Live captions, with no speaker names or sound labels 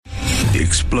The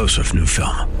explosive new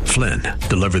film, Flynn,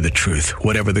 deliver the truth,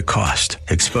 whatever the cost,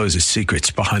 exposes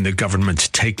secrets behind the government's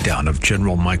takedown of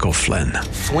General Michael Flynn.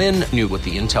 Flynn knew what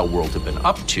the intel world had been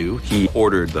up to. He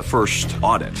ordered the first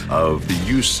audit of the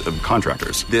use of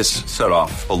contractors. This set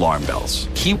off alarm bells.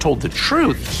 He told the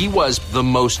truth. He was the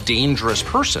most dangerous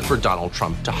person for Donald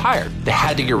Trump to hire. They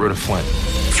had to get rid of Flynn.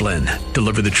 Flynn,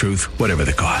 deliver the truth, whatever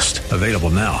the cost. Available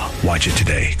now. Watch it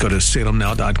today. Go to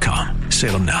salemnow.com.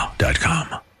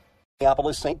 salemnow.com.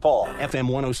 Minneapolis, St. Paul, FM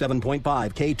 107.5,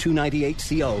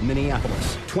 K298CO,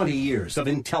 Minneapolis. 20 years of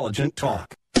intelligent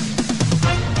talk.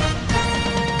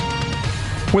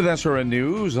 With SRN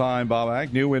News, I'm Bob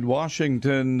Agnew in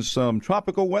Washington. Some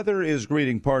tropical weather is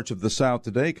greeting parts of the South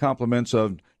today. Compliments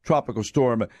of Tropical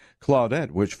Storm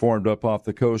Claudette, which formed up off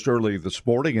the coast early this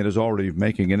morning and is already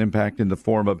making an impact in the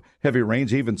form of heavy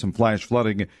rains, even some flash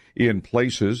flooding in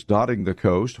places dotting the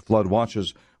coast. Flood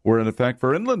watches were in effect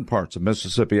for inland parts of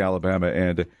Mississippi, Alabama,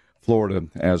 and Florida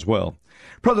as well.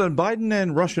 President Biden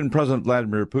and Russian President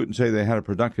Vladimir Putin say they had a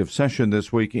productive session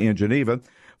this week in Geneva.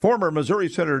 Former Missouri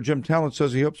Senator Jim Talent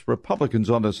says he hopes Republicans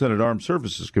on the Senate Armed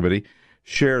Services Committee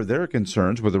share their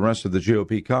concerns with the rest of the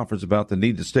GOP conference about the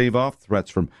need to stave off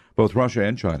threats from both Russia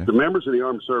and China. The members of the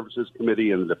Armed Services Committee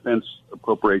and the Defense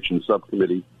Appropriations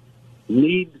Subcommittee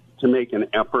need to make an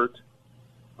effort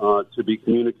to be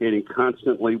communicating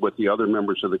constantly with the other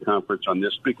members of the conference on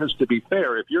this, because to be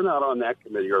fair, if you're not on that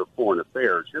committee or Foreign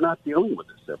Affairs, you're not dealing with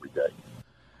this every day.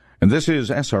 And this is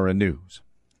SRN News.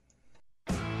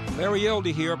 Larry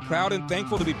Elder here, proud and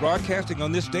thankful to be broadcasting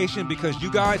on this station because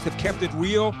you guys have kept it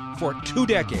real for 2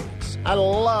 decades. I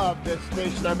love this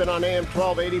station. I've been on AM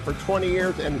 1280 for 20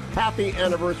 years, and happy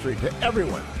anniversary to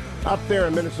everyone up there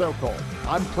in Minnesota.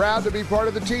 I'm proud to be part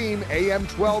of the team, AM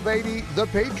 1280, The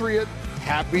Patriot.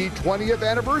 Happy 20th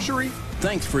anniversary.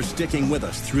 Thanks for sticking with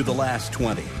us through the last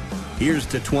 20. Here's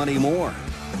to 20 more.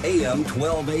 AM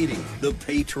 1280, The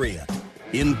Patriot.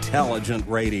 Intelligent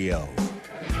radio.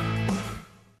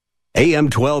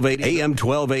 AM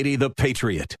 1280, The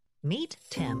Patriot. Meet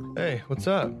Tim. Hey, what's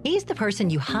up? He's the person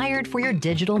you hired for your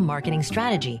digital marketing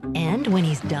strategy. And when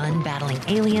he's done battling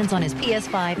aliens on his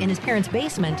PS5 in his parents'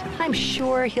 basement, I'm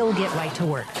sure he'll get right to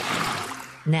work.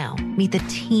 Now, meet the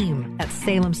team at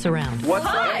Salem Surround. What's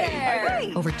up?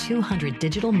 Over 200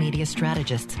 digital media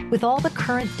strategists with all the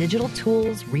current digital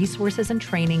tools, resources, and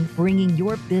training, bringing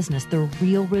your business the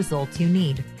real results you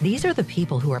need. These are the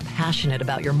people who are passionate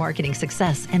about your marketing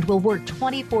success and will work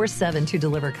 24/7 to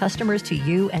deliver customers to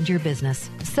you and your business.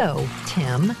 So,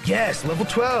 Tim. Yes, level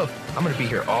 12. I'm going to be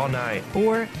here all night.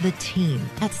 Or the team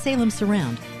at Salem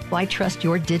Surround. Why trust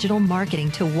your digital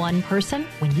marketing to one person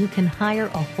when you can hire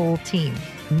a whole team?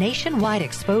 Nationwide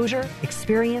exposure,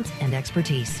 experience, and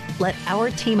expertise. Let our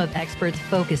team of experts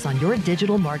focus on your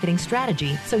digital marketing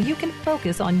strategy so you can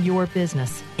focus on your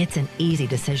business. It's an easy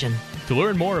decision. To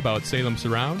learn more about Salem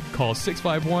Surround, call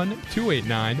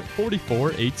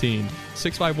 651-289-4418.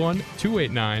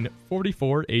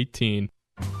 651-289-4418.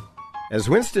 As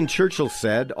Winston Churchill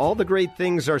said, all the great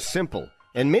things are simple,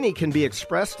 and many can be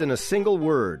expressed in a single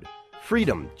word: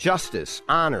 freedom, justice,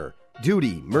 honor,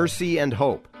 duty, mercy, and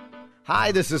hope.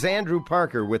 Hi, this is Andrew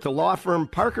Parker with the law firm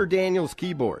Parker Daniels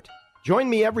Keyboard. Join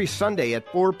me every Sunday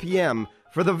at 4 p.m.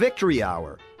 for the Victory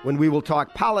Hour, when we will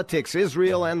talk politics,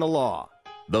 Israel, and the law.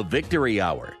 The Victory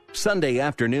Hour, Sunday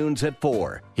afternoons at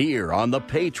 4, here on The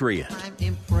Patriot. I'm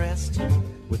impressed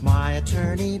with my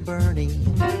attorney, Bernie.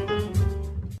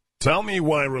 Tell me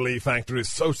why Relief Factor is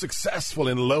so successful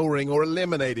in lowering or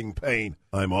eliminating pain.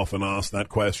 I'm often asked that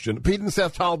question. Pete and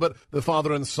Seth Talbot, the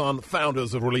father and son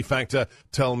founders of Relief Factor,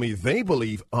 tell me they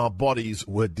believe our bodies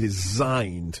were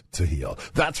designed to heal.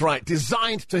 That's right,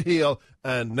 designed to heal,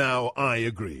 and now I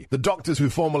agree. The doctors who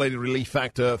formulated Relief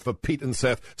Factor for Pete and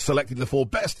Seth selected the 4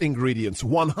 best ingredients,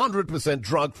 100%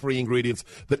 drug-free ingredients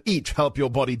that each help your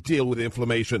body deal with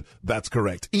inflammation. That's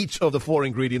correct. Each of the 4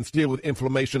 ingredients deal with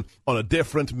inflammation on a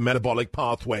different metabolic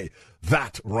pathway.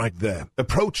 That right there,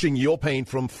 approaching your pain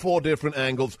from 4 different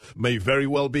angles, may very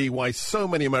well be why so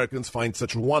many Americans find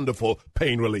such wonderful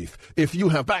pain relief. If you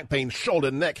have back pain, shoulder,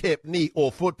 neck, hip, knee,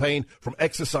 or foot pain from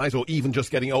exercise or even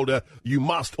just getting older, you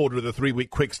must order the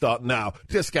 3-week Quick Start now.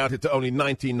 Discounted to only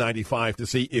 $19.95 to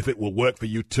see if it will work for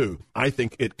you too. I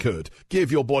think it could.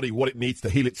 Give your body what it needs to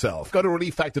heal itself. Go to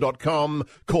ReliefFactor.com,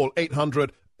 call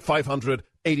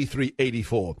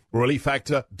 800-500-8384,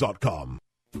 ReliefFactor.com.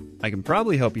 I can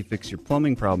probably help you fix your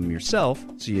plumbing problem yourself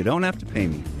so you don't have to pay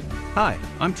me. Hi,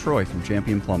 I'm Troy from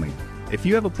Champion Plumbing. If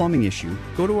you have a plumbing issue,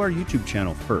 go to our YouTube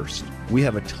channel first. We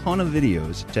have a ton of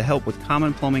videos to help with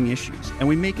common plumbing issues, and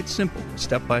we make it simple with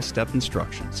step-by-step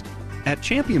instructions. At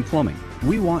Champion Plumbing,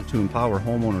 we want to empower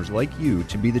homeowners like you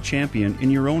to be the champion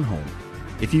in your own home.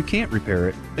 If you can't repair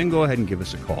it, then go ahead and give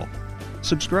us a call.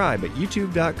 Subscribe at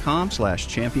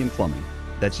youtube.com/championplumbing.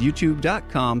 That's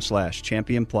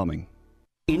youtube.com/championplumbing.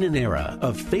 In an era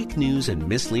of fake news and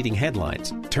misleading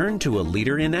headlines, turn to a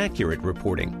leader in accurate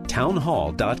reporting,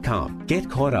 townhall.com. Get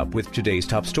caught up with today's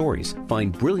top stories,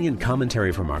 find brilliant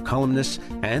commentary from our columnists,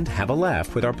 and have a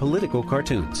laugh with our political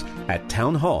cartoons at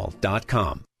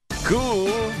townhall.com. Cool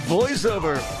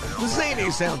voiceover, zany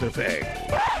sound effect.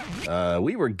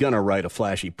 We were gonna write a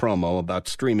flashy promo about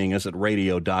streaming us at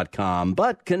radio.com,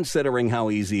 but considering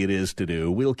how easy it is to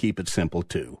do, we'll keep it simple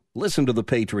too. Listen to The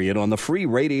Patriot on the free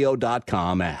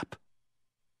radio.com app.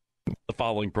 The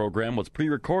following program was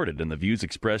pre-recorded, and the views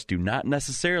expressed do not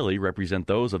necessarily represent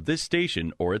those of this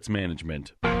station or its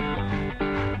management.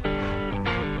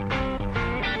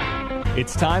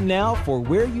 It's time now for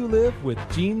Where You Live with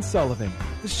Gene Sullivan,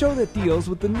 the show that deals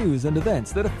with the news and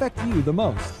events that affect you the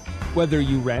most. Whether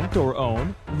you rent or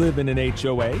own, live in an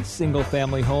HOA,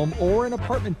 single-family home, or an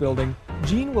apartment building,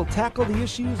 Gene will tackle the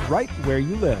issues right where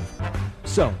you live.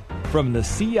 So, from the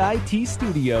CIT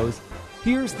studios,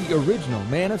 here's the original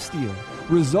Man of Steel,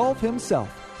 Resolve himself,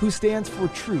 who stands for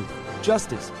truth,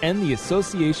 justice, and the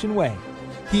association way.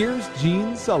 Here's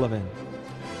Gene Sullivan.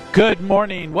 Good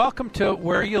morning. Welcome to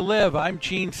Where You Live. I'm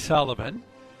Gene Sullivan,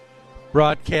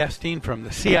 broadcasting from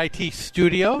the CIT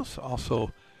studios,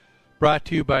 also brought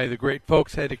to you by the great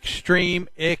folks at Extreme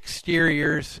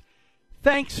Exteriors.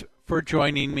 Thanks for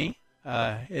joining me,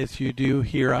 as you do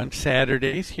here on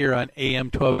Saturdays, here on AM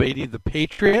 1280, The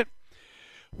Patriot.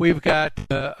 We've got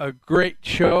a great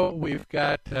show. We've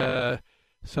got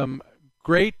some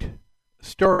great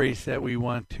stories that we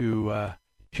want to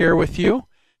share with you.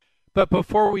 But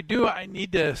before we do, I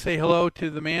need to say hello to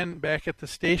the man back at the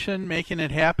station making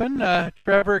it happen,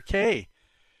 Trevor Kay.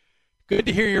 Good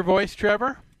to hear your voice,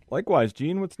 Trevor. Likewise,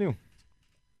 Gene. What's new?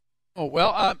 Oh,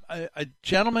 well, a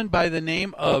gentleman by the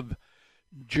name of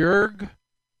Jurg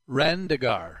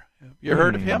Rendegar. You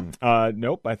heard of him?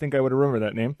 Nope. I think I would remember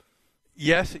that name.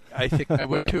 Yes, I think I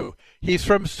would too. He's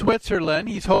from Switzerland.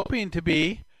 He's hoping to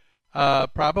be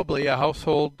probably a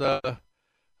household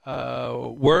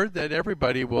word that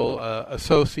everybody will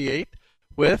associate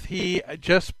with. He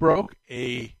just broke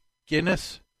a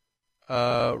Guinness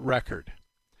record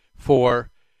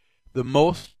for the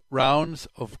most rounds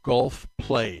of golf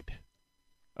played.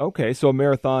 Okay, so a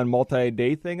marathon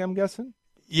multi-day thing, I'm guessing?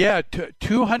 Yeah,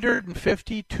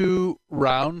 252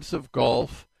 rounds of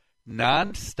golf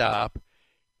nonstop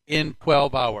in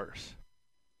 12 hours.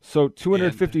 So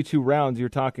 252 rounds, you're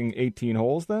talking 18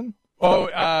 holes then? Oh,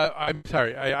 I'm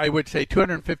sorry. I would say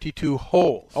 252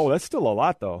 holes. Oh, that's still a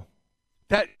lot, though.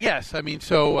 Yes, I mean,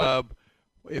 so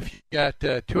if you got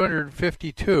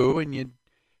 252 and you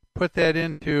put that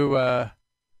into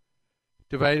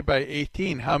divided by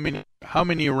 18, how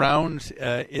many rounds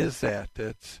is that?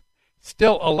 It's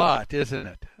still a lot, isn't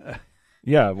it?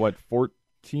 Yeah, what,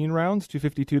 14 rounds?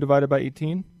 252 divided by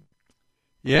 18?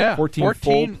 Yeah, 14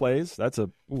 full plays. That's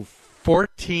a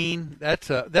 14. That's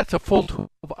a full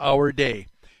 12-hour day.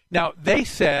 Now they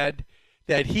said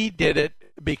that he did it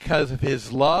because of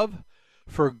his love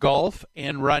for golf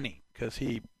and running. Because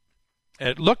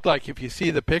it looked like, if you see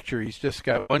the picture, he's just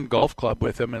got one golf club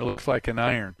with him, and it looks like an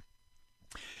iron.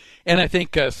 And I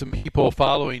think some people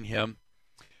following him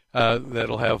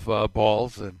that'll have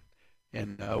balls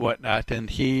and whatnot,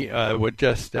 and he would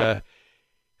just.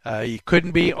 He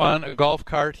couldn't be on a golf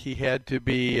cart. He had to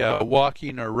be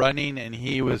walking or running, and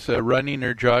he was running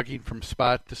or jogging from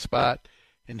spot to spot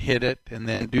and hit it and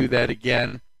then do that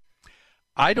again.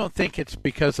 I don't think it's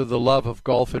because of the love of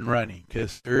golf and running,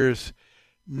 because there's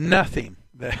nothing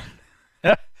that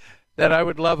that I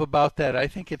would love about that. I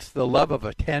think it's the love of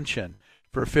attention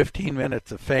for 15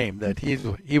 minutes of fame that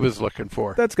he was looking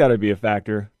for. That's got to be a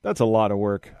factor. That's a lot of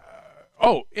work.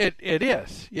 Oh, it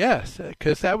is, yes,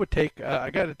 because that would take.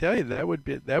 I got to tell you, that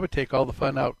would take all the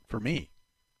fun out for me.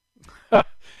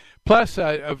 Plus,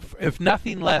 if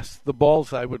nothing less, the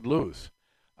balls I would lose.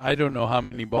 I don't know how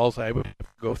many balls I would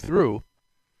go through,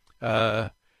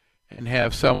 and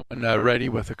have someone ready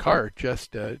with a cart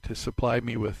just to supply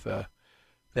me with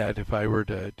that if I were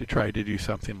to try to do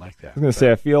something like that. I was going to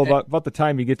say, I feel about the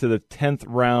time you get to the 10th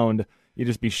round, you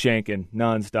just be shanking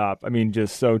nonstop. I mean,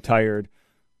 just so tired.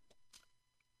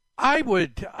 I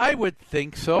would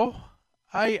think so.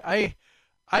 I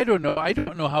don't know. I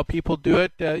don't know how people do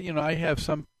it. I have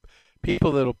some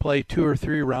people that'll play 2 or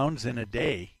 3 rounds in a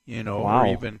day, wow. Or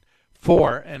even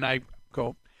 4, and I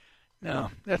go,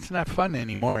 no, that's not fun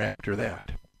anymore after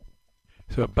that.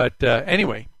 So, but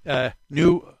anyway,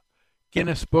 new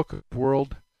Guinness Book of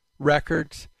World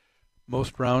records,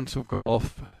 most rounds of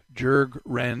golf, Jurg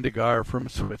Randegar from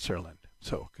Switzerland.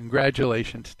 So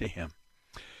congratulations to him.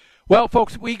 Well,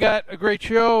 folks, we got a great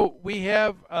show. We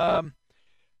have some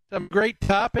great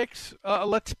topics.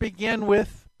 Let's begin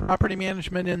with property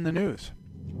management in the news.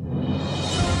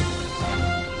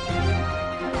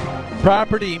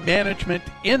 Property management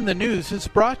in the news is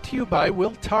brought to you by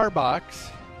Will Tarbox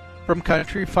from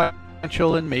Country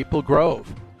Financial in Maple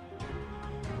Grove,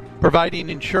 providing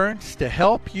insurance to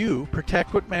help you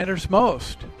protect what matters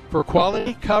most. For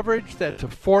quality coverage that's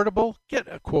affordable, get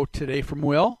a quote today from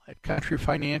Will at Country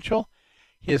Financial.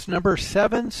 His number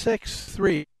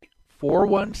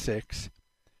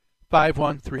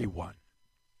 763-416-5131.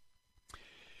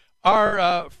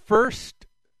 Our first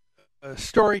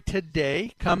story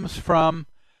today comes from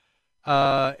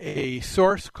a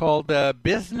source called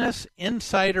Business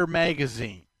Insider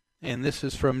Magazine, and this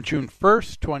is from June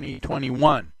 1st,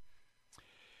 2021.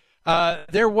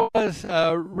 There was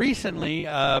recently,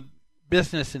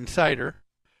 Business Insider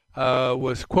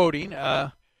was quoting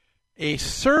a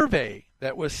survey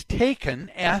that was taken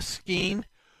asking,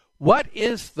 what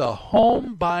is the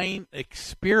home buying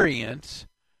experience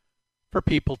for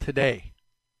people today?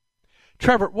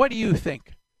 Trevor, what do you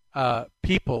think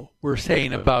people were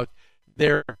saying about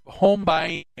their home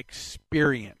buying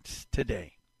experience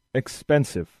today?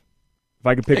 Expensive. If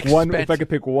I could pick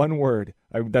one word,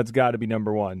 that's got to be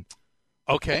number one.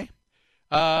 Okay.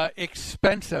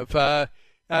 Expensive.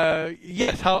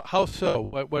 Yes. How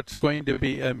so? What's going to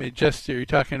be? I mean, just are you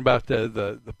talking about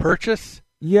the purchase?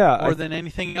 Yeah. More than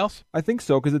anything else? I think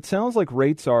so, because it sounds like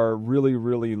rates are really,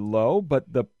 really low,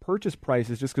 but the purchase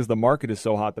prices, just because the market is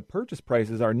so hot, the purchase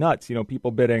prices are nuts. You know, people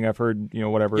bidding, I've heard,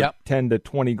 Yep. 10 to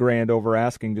 20 grand over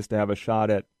asking just to have a shot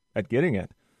at getting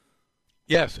it.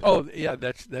 Yes. Oh, yeah.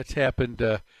 That's happened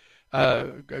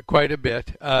quite a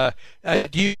bit.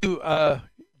 Do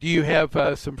you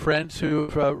have some friends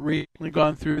who've recently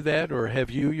gone through that, or have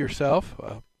you yourself?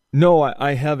 No,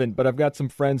 I haven't, but I've got some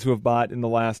friends who have bought in the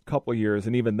last couple of years,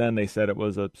 and even then they said it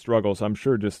was a struggle, so I'm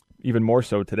sure just even more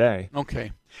so today.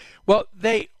 Okay. Well,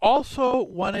 they also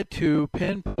wanted to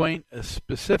pinpoint a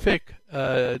specific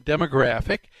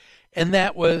demographic, and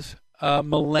that was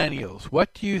millennials.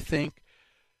 What do you think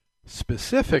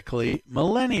specifically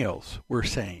millennials were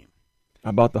saying?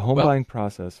 About the home buying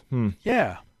process?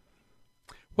 Yeah.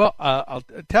 Well, I'll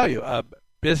tell you,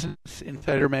 Business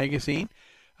Insider Magazine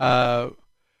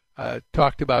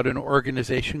talked about an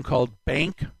organization called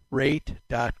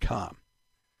Bankrate.com.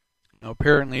 Now,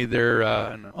 apparently, they're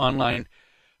an online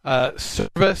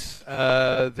service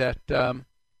that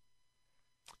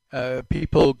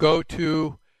people go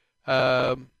to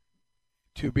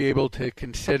be able to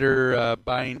consider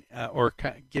buying or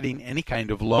getting any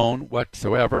kind of loan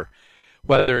whatsoever,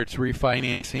 whether it's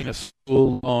refinancing a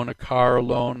school loan, a car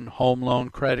loan, home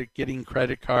loan, getting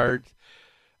credit cards.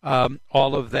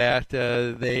 All of that,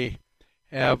 they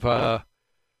have, want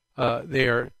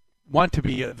to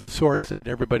be a source that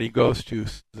everybody goes to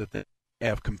so that they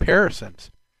have comparisons.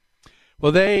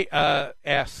 Well, they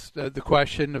asked the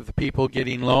question of the people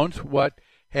getting loans, what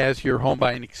has your home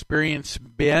buying experience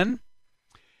been?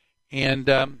 And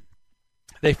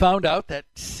they found out that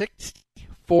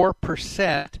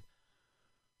 64%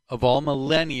 of all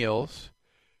millennials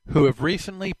who have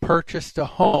recently purchased a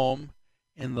home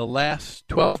in the last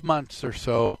 12 months or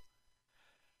so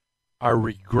are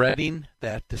regretting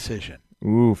that decision.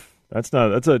 Oof, that's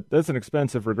an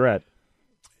expensive regret.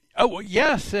 Oh, well,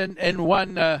 yes, and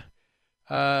one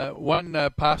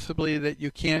possibly that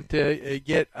you can't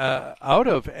get out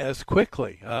of as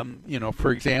quickly.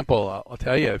 For example, I'll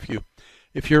tell you,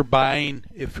 if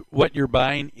what you're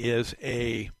buying is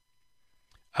a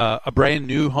brand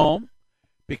new home,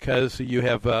 because you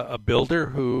have a builder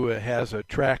who has a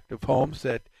tract of homes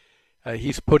that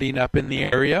he's putting up in the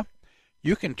area,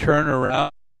 you can turn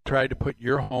around and try to put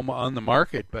your home on the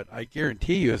market. But I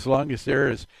guarantee you, as long as there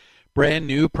is brand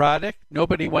new product,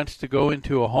 nobody wants to go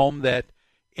into a home that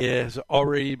has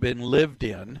already been lived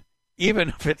in, even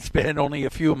if it's been only a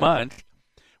few months,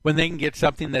 when they can get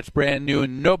something that's brand new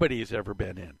and nobody's ever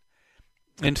been in.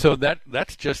 And so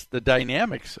that's just the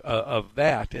dynamics of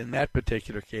that in that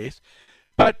particular case.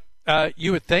 But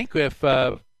you would think if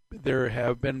there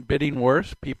have been bidding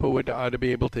wars, people ought to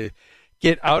be able to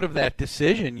get out of that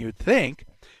decision, you'd think.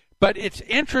 But it's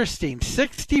interesting.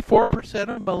 64%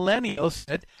 of millennials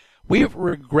said, we have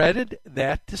regretted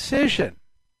that decision.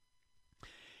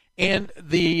 And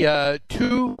the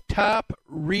two top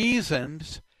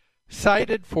reasons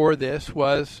cited for this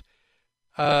was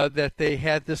that they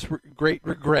had this great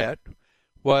regret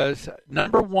was,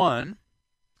 number one,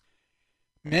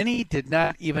 many did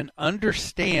not even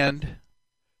understand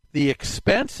the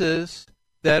expenses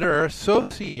that are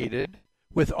associated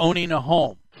with owning a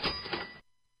home.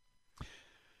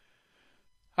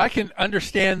 I can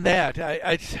understand that.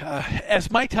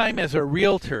 As my time as a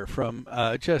realtor from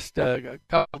just a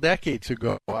couple decades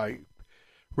ago, I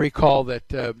recall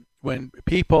that when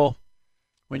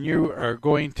you are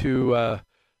going to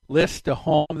list a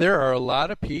home, there are a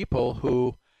lot of people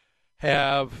who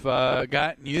have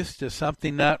gotten used to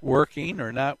something not working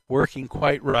or not working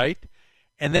quite right,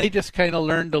 and they just kind of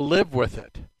learn to live with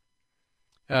it.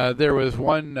 There was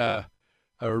one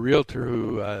a realtor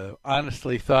who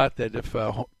honestly thought that if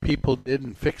people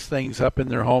didn't fix things up in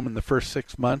their home in the first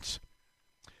 6 months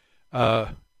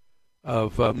of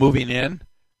moving in,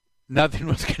 nothing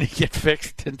was going to get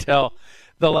fixed until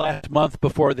the last month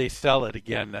before they sell it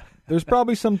again. There's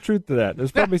probably some truth to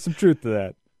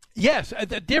that. Yes,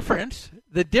 the difference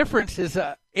is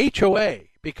HOA,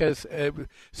 because as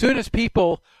soon as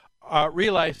people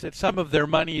realize that some of their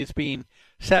money is being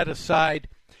set aside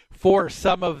for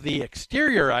some of the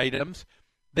exterior items,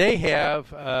 they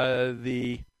have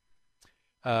the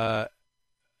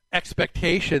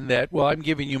expectation that, well, I'm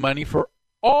giving you money for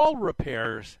all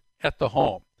repairs at the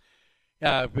home.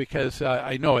 Because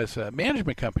I know as a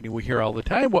management company, we hear all the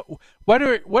time, what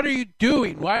are you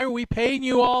doing? Why are we paying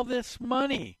you all this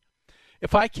money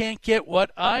if I can't get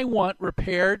what I want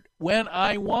repaired when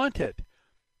I want it?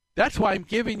 That's why I'm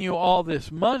giving you all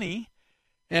this money.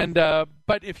 And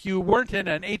but if you weren't in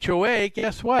an HOA,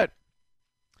 guess what?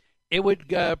 It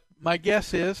would. My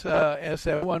guess is, as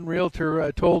that one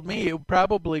realtor told me, it would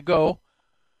probably go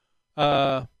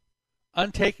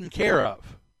untaken care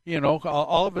of. You know,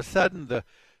 all of a sudden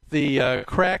the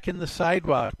crack in the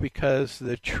sidewalk because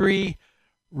the tree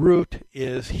root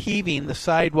is heaving the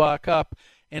sidewalk up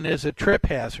and is a trip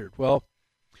hazard. Well,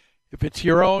 if it's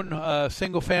your own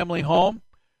single-family home,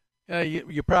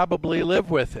 you probably live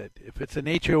with it. If it's an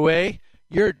HOA,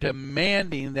 you're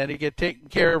demanding that it get taken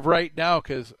care of right now,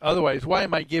 because otherwise, why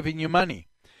am I giving you money?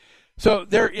 So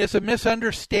there is a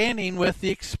misunderstanding with the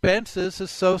expenses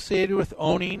associated with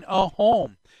owning a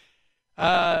home.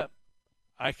 I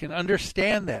can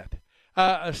understand that.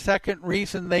 A second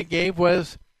reason they gave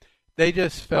was they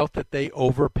just felt that they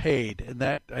overpaid. And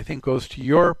that, I think, goes to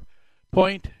your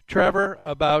point, Trevor,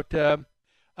 about a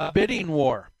bidding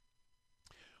war.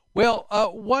 Well,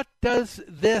 what does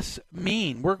this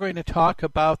mean? We're going to talk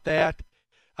about that.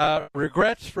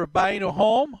 Regrets for buying a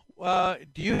home?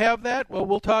 Do you have that? Well,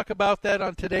 we'll talk about that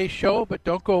on today's show, but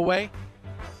don't go away.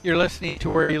 You're listening to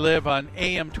Where You Live on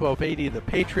AM 1280, The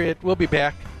Patriot. We'll be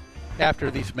back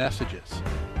after these messages.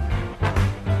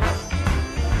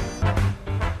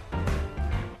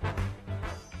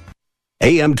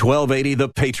 AM 1280, The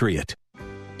Patriot.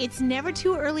 It's never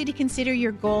too early to consider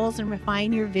your goals and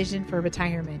refine your vision for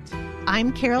retirement.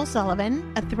 I'm Carol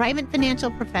Sullivan, a Thrivent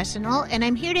financial professional, and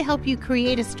I'm here to help you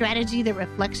create a strategy that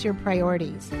reflects your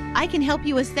priorities. I can help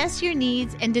you assess your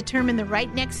needs and determine the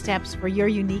right next steps for your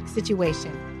unique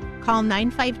situation. Call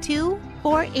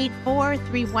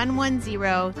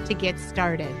 952-484-3110 to get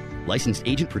started. Licensed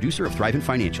agent producer of Thrivent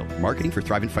Financial. Marketing for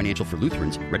Thrivent Financial for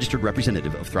Lutherans. Registered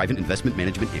representative of Thrivent Investment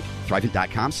Management, Inc.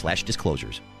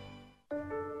 Thrivent.com/disclosures.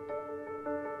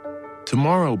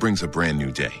 Tomorrow brings a brand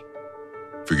new day.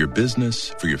 For your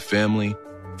business, for your family,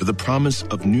 for the promise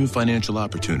of new financial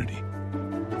opportunity.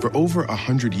 For over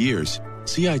 100 years,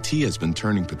 CIT has been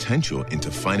turning potential into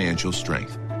financial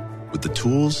strength. With the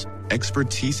tools,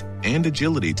 expertise, and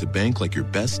agility to bank like your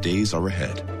best days are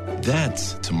ahead.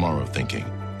 That's tomorrow thinking.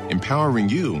 Empowering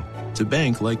you to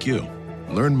bank like you.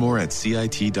 Learn more at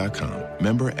CIT.com.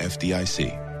 Member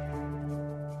FDIC.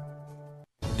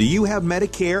 Do you have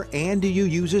Medicare and do you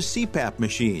use a CPAP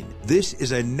machine? This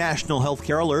is a national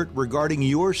healthcare alert regarding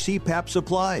your CPAP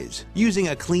supplies. Using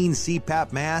a clean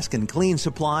CPAP mask and clean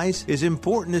supplies is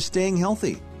important to staying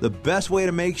healthy. The best way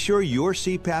to make sure your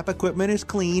CPAP equipment is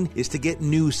clean is to get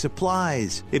new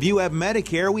supplies. If you have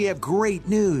Medicare, we have great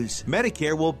news.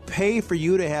 Medicare will pay for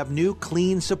you to have new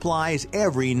clean supplies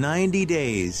every 90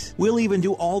 days. We'll even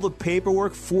do all the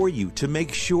paperwork for you to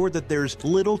make sure that there's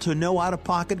little to no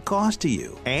out-of-pocket cost to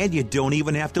you. And you don't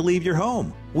even have to leave your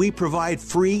home. We provide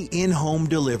free in-home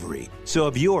delivery. So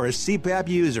if you're a CPAP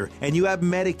user and you have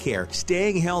Medicare,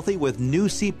 staying healthy with new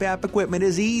CPAP equipment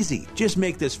is easy. Just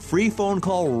make this free phone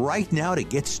call right now to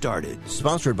get started.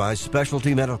 Sponsored by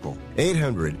Specialty Medical.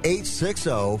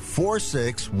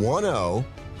 800-860-4610.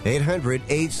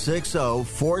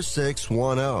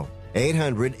 800-860-4610.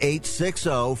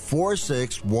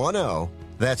 800-860-4610.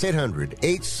 That's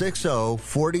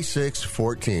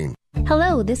 800-860-4614.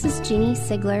 Hello, this is Jeannie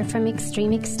Sigler from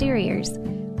Extreme Exteriors.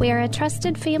 We are a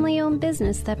trusted family-owned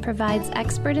business that provides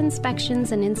expert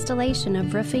inspections and installation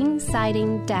of roofing,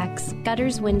 siding, decks,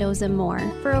 gutters, windows, and more.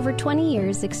 For over 20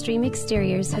 years, Extreme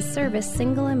Exteriors has serviced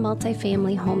single and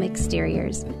multifamily home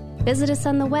exteriors. Visit us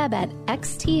on the web at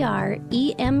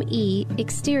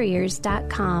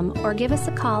xtremeexteriors.com or give us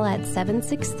a call at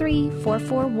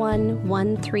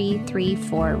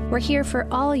 763-441-1334. We're here for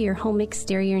all your home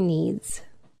exterior needs.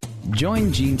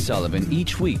 Join Gene Sullivan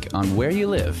each week on Where You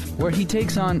Live, where he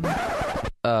takes on...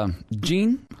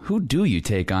 Gene, who do you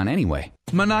take on anyway?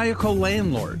 Maniacal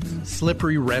landlords,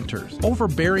 slippery renters,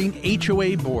 overbearing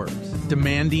HOA boards,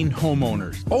 demanding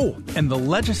homeowners. Oh, and the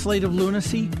legislative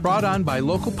lunacy brought on by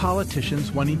local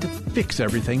politicians wanting to fix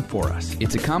everything for us.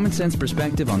 It's a common sense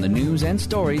perspective on the news and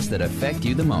stories that affect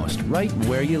you the most, right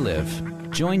where you live.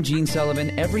 Join Gene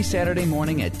Sullivan every Saturday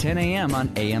morning at 10 a.m.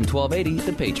 on AM 1280,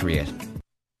 The Patriot.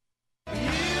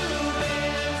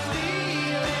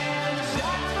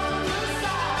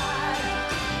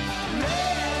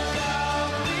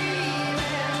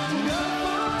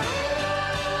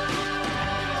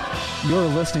 You're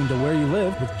listening to Where You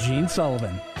Live with Gene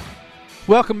Sullivan.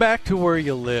 Welcome back to Where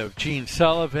You Live. Gene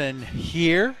Sullivan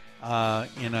here.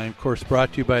 And I'm, of course,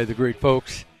 brought to you by the great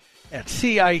folks at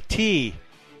CIT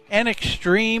and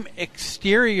Extreme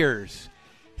Exteriors.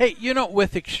 Hey, you know,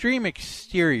 with Extreme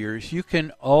Exteriors, you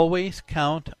can always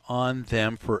count on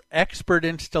them for expert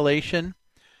installation,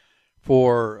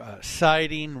 for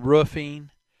siding,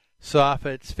 roofing,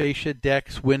 soffits, fascia,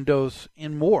 decks, windows,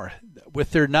 and more.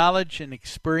 With their knowledge and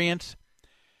experience,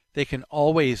 they can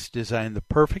always design the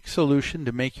perfect solution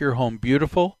to make your home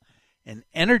beautiful and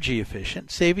energy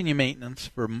efficient, saving you maintenance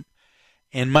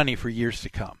and money for years to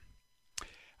come.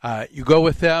 You go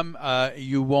with them,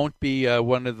 you won't be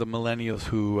one of the millennials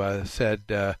who said,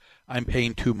 I'm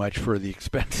paying too much for the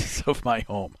expenses of my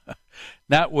home.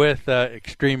 Not with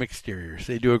Extreme Exteriors.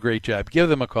 They do a great job. Give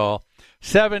them a call,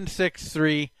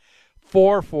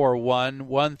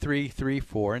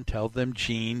 763-441-1334, and tell them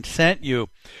Gene sent you.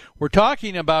 We're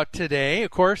talking about today,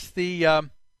 of course, the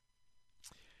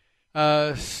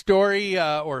story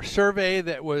or survey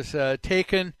that was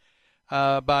taken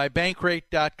by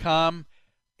Bankrate.com.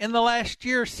 In the last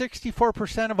year,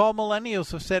 64% of all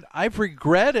millennials have said, I've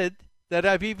regretted that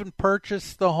I've even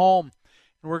purchased the home.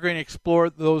 And we're going to explore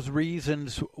those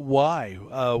reasons why,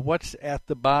 what's at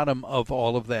the bottom of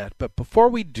all of that. But before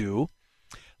we do,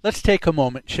 let's take a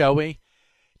moment, shall we,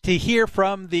 to hear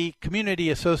from the Community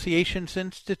Associations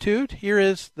Institute. Here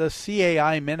is the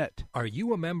CAI Minute. Are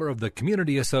you a member of the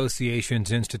Community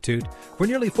Associations Institute? For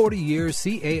nearly 40 years,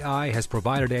 CAI has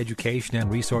provided education and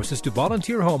resources to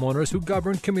volunteer homeowners who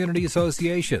govern community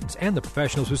associations and the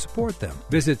professionals who support them.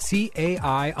 Visit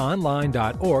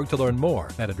caionline.org to learn more.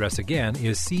 That address again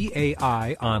is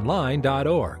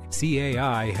caionline.org.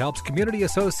 CAI helps community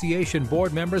association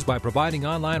board members by providing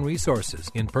online resources,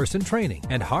 in-person training,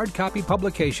 and hard copy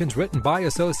publications written by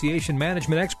association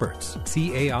management experts.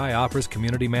 CAI offers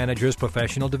community managers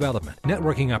professional development,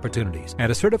 networking opportunities,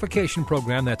 and a certification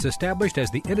program that's established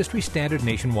as the industry standard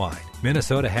nationwide.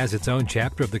 Minnesota has its own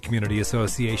chapter of the Community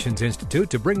Associations Institute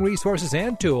to bring resources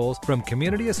and tools from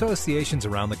community associations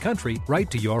around the country right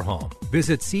to your home.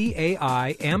 Visit CAIMN.com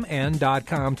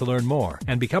to learn more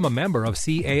and become a member of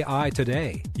CAI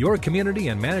today. Your community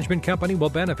and management company will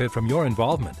benefit from your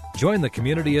involvement. Join the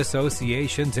Community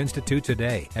Associations Institute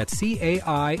today at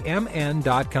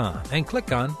CAIMN.com and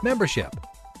click on Membership.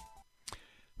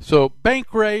 So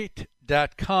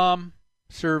Bankrate.com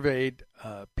surveyed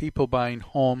people buying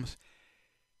homes.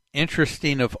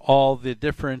 Interesting, of all the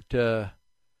different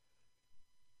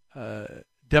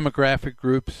demographic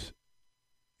groups,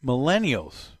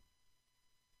 millennials,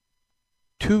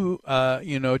 two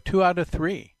out of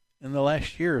three in the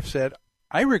last year have said,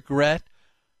 I regret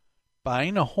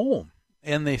buying a home.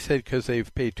 And they said because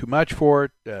they've paid too much for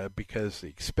it, because the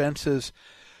expenses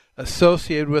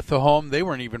associated with the home they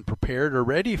weren't even prepared or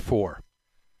ready for.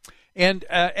 And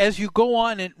as you go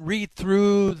on and read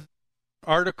through the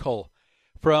article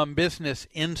from Business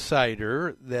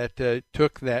Insider that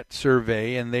took that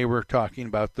survey, and they were talking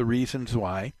about the reasons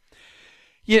why,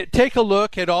 you take a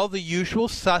look at all the usual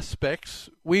suspects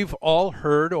we've all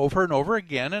heard over and over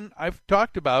again, and I've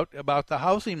talked about the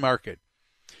housing market.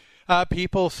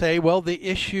 People say, well, the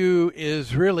issue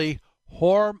is really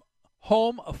home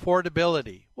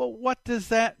affordability. Well, what does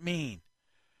that mean?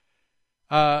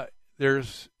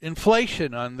 There's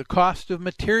inflation on the cost of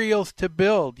materials to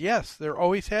build. Yes, there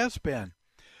always has been.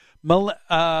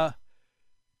 Millennials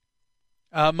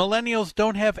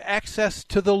don't have access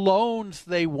to the loans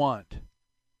they want.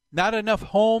 Not enough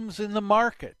homes in the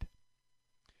market.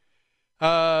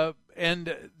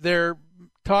 And they're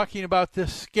talking about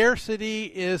this scarcity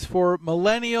is for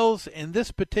millennials in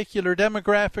this particular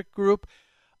demographic group,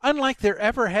 unlike there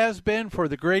ever has been for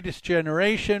the greatest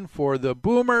generation, for the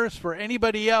boomers, for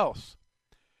anybody else.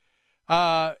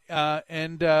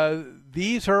 And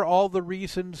these are all the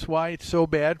reasons why it's so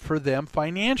bad for them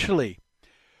financially.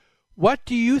 What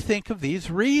do you think of these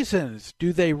reasons?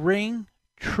 Do they ring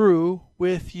true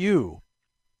with you?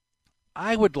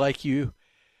 I would like you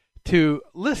to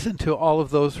listen to all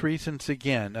of those reasons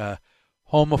again.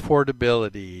 Home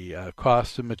affordability,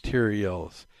 cost of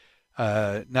materials,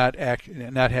 not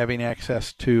having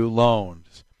access to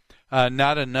loans,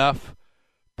 not enough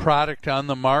product on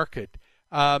the market.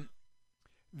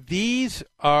 These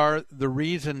are the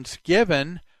reasons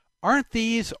given. Aren't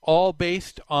these all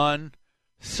based on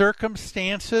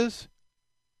circumstances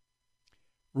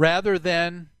rather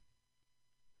than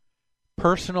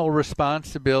personal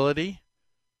responsibility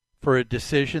for a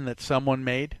decision that someone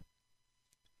made?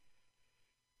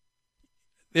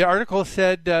 The article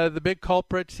said the big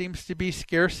culprit seems to be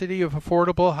scarcity of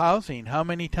affordable housing. How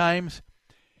many times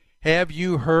have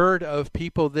you heard of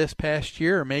people this past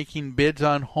year making bids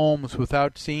on homes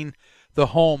without seeing the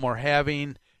home or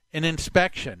having an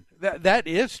inspection? That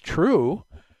is true.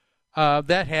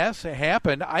 That has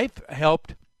happened. I've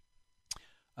helped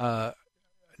a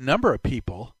number of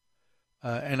people,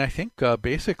 and I think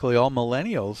basically all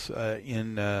millennials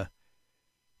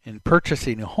in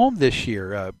purchasing a home this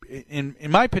year. In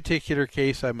my particular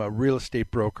case, I'm a real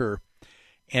estate broker,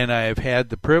 and I've had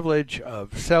the privilege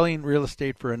of selling real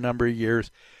estate for a number of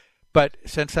years. But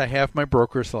since I have my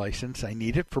broker's license, I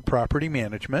need it for property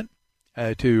management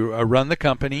to run the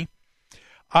company.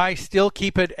 I still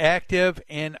keep it active,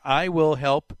 and I will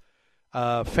help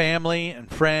family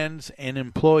and friends and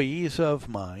employees of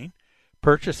mine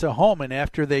purchase a home. And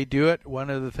after they do it, one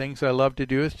of the things I love to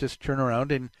do is just turn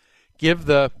around and give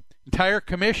the entire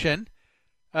commission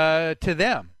to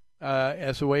them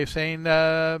as a way of saying,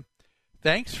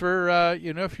 thanks for,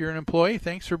 if you're an employee,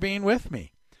 thanks for being with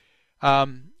me.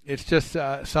 It's just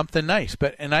something nice.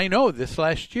 And I know this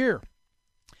last year,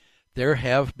 there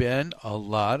have been a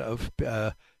lot of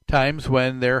times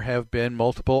when there have been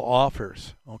multiple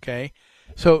offers, okay?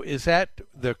 So is that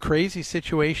the crazy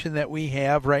situation that we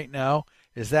have right now?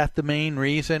 Is that the main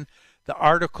reason? The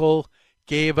article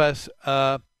gave us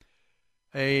a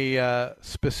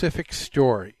specific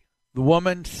story. The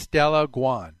woman, Stella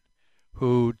Guan,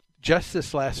 who just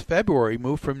this last February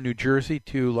moved from New Jersey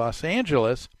to Los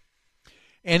Angeles.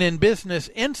 And in Business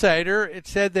Insider, it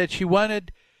said that she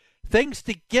wanted things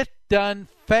to get done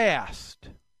fast.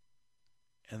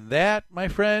 And that, my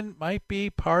friend, might be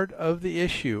part of the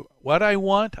issue. What I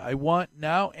want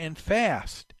now and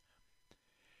fast.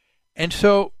 And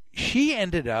so she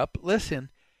ended up,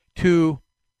 to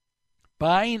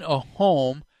buying a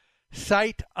home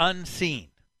sight unseen,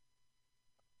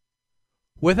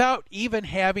 without even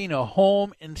having a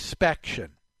home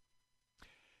inspection.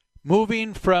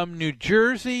 Moving from New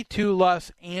Jersey to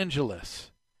Los Angeles.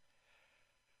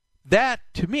 That,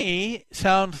 to me,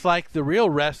 sounds like the real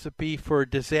recipe for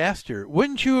disaster.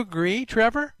 Wouldn't you agree,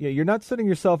 Trevor? Yeah, you're not setting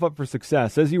yourself up for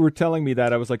success. As you were telling me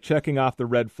that, I was like checking off the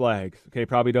red flags. Okay,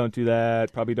 probably don't do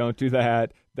that. Probably don't do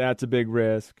that. That's a big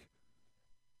risk.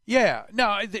 Yeah.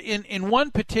 Now, in one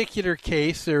particular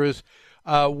case, there was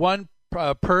one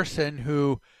person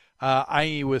who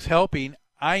I was helping.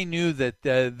 I knew that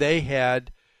they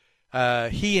had,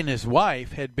 he and his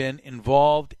wife had been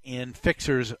involved in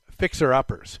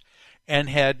fixer-uppers and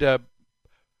had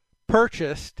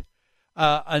purchased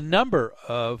a number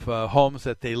of homes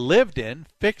that they lived in,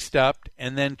 fixed up,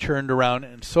 and then turned around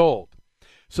and sold.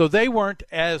 So they weren't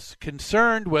as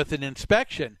concerned with an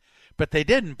inspection, but they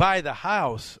didn't buy the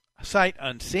house sight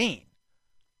unseen.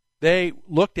 They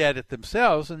looked at it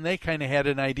themselves, and they kind of had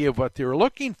an idea of what they were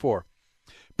looking for.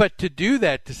 But to do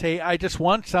that, to say, I just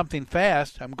want something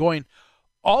fast, I'm going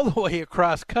all the way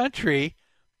across country.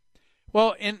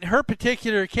 Well, in her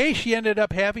particular case, she ended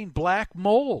up having black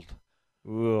mold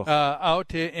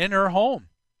out in her home.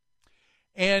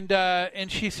 And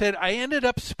she said, I ended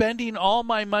up spending all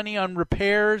my money on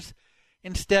repairs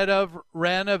instead of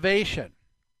renovation.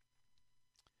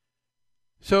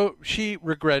 So she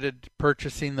regretted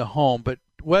purchasing the home, but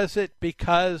was it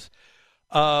because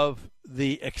of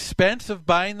the expense of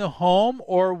buying the home,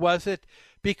 or was it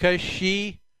because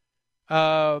she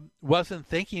wasn't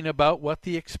thinking about what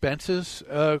the expenses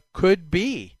could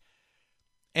be?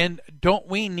 And don't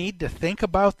we need to think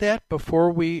about that before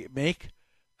we make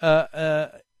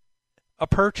a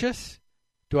purchase?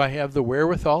 Do I have the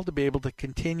wherewithal to be able to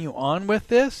continue on with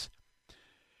this?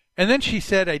 And then she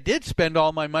said, I did spend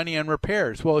all my money on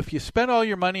repairs. Well, if you spend all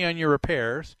your money on your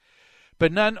repairs,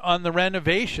 but none on the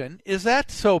renovation. Is that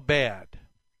so bad?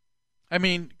 I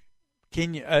mean,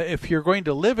 can you, if you're going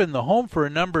to live in the home for a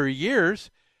number of years,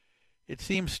 it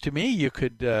seems to me you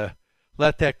could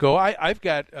let that go. I've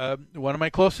got one of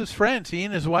my closest friends. He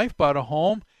and his wife bought a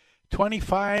home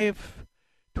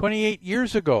 28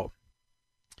 years ago.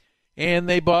 And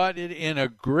they bought it in a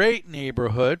great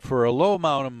neighborhood for a low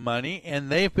amount of money, and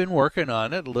they've been working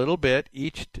on it a little bit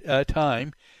each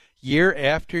time, year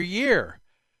after year.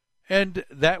 And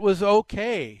that was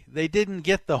okay. They didn't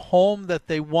get the home that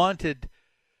they wanted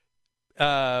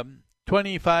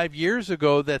 25 years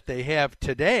ago that they have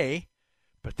today,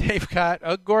 but they've got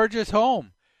a gorgeous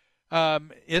home.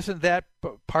 Isn't that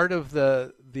part of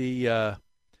the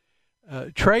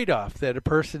trade-off that a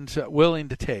person's willing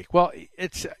to take? Well,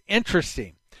 it's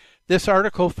interesting. This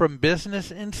article from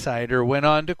Business Insider went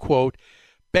on to quote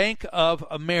Bank of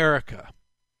America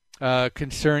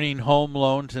concerning home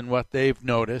loans and what they've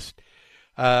noticed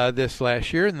this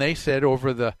last year. And they said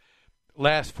over the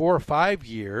last 4 or 5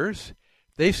 years,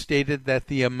 they stated that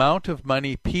the amount of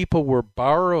money people were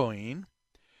borrowing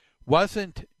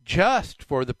wasn't just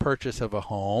for the purchase of a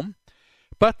home,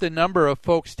 but the number of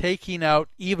folks taking out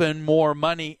even more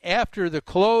money after the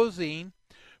closing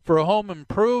for a home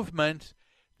improvement,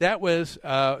 that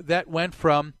went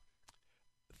from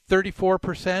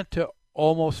 34% to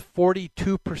almost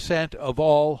 42% of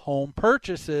all home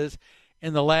purchases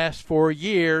in the last 4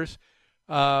 years,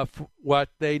 what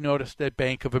they noticed at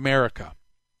Bank of America.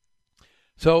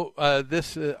 So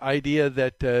this idea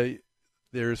that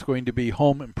there's going to be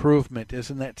home improvement,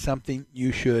 isn't that something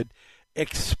you should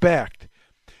expect?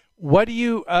 What do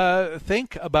you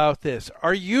think about this?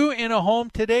 Are you in a home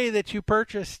today that you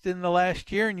purchased in the last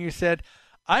year and you said,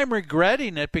 I'm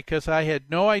regretting it because I had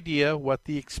no idea what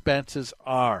the expenses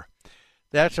are?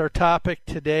 That's our topic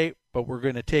today, but we're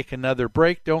going to take another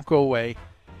break. Don't go away.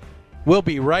 We'll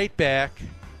be right back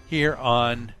here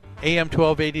on AM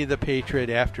 1280 The Patriot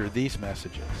after these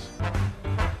messages.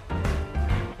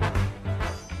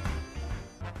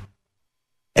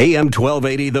 AM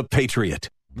 1280 The Patriot.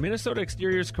 Minnesota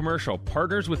Exteriors Commercial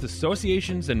partners with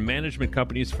associations and management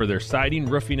companies for their siding,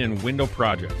 roofing, and window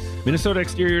projects. Minnesota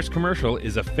Exteriors Commercial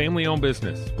is a family-owned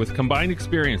business with combined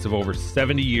experience of over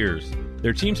 70 years.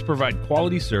 Their teams provide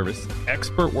quality service,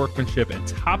 expert workmanship, and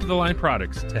top-of-the-line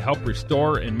products to help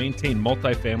restore and maintain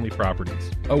multifamily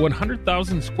properties. A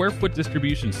 100,000 square foot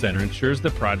distribution center ensures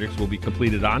that projects will be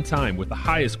completed on time with the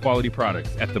highest quality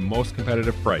products at the most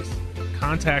competitive price.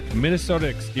 Contact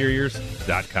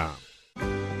MinnesotaExteriors.com.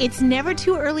 It's never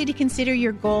too early to consider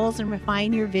your goals and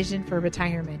refine your vision for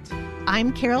retirement.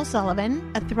 I'm Carol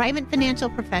Sullivan, a Thrivent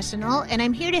financial professional, and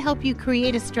I'm here to help you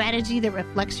create a strategy that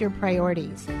reflects your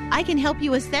priorities. I can help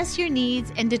you assess your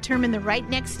needs and determine the right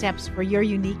next steps for your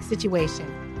unique situation.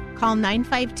 Call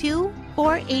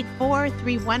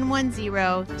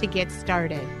 952-484-3110 to get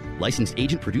started. Licensed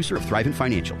agent producer of Thrivent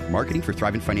Financial. Marketing for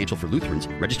Thrivent Financial for Lutherans.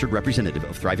 Registered representative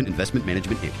of Thrivent Investment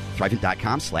Management, Inc.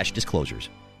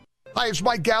 Thrivent.com/disclosures. Hi, it's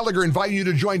Mike Gallagher inviting you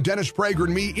to join Dennis Prager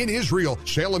and me in Israel.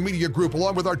 Salem Media Group,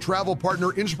 along with our travel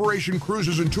partner Inspiration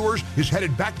Cruises and Tours, is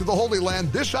headed back to the Holy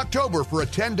Land this October for a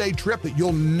 10-day trip that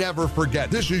you'll never forget.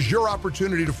 This is your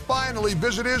opportunity to finally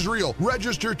visit Israel.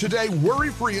 Register today,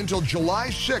 worry-free until July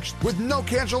 6th with no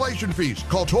cancellation fees.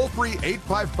 Call toll-free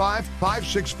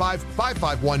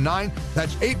 855-565-5519.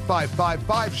 That's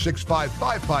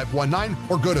 855-565-5519.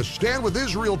 Or go to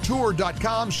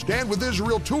standwithisraeltour.com,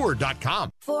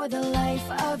 standwithisraeltour.com. For the life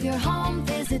of your home,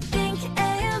 visit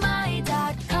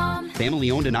thinkami.com. Family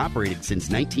owned and operated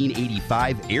since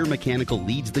 1985, Air Mechanical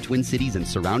leads the Twin Cities and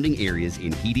surrounding areas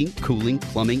in heating, cooling,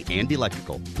 plumbing, and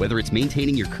electrical. Whether it's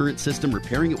maintaining your current system,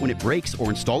 repairing it when it breaks, or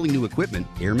installing new equipment,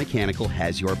 Air Mechanical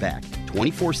has your back.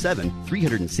 24/7,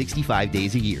 365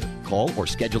 days a year. Call or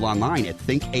schedule online at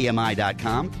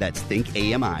thinkami.com. That's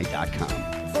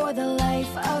thinkami.com. For the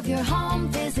life of your home,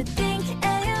 visit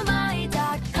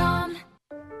thinkami.com.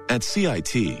 At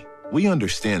CIT, we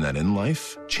understand that in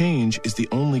life, change is the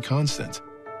only constant.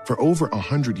 For over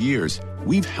 100 years,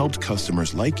 we've helped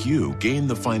customers like you gain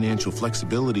the financial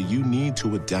flexibility you need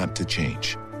to adapt to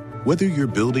change. Whether you're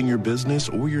building your business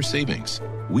or your savings,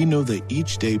 we know that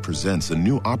each day presents a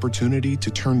new opportunity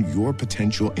to turn your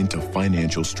potential into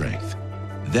financial strength.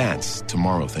 That's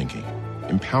tomorrow thinking,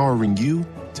 empowering you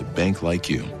to bank like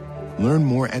you. Learn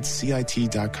more at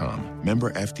CIT.com.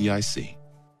 Member FDIC.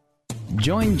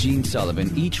 Join Gene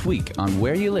Sullivan each week on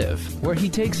Where You Live, where he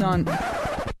takes on...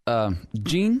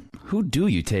 Gene, who do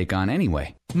you take on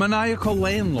anyway? Maniacal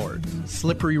landlords,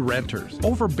 slippery renters,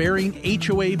 overbearing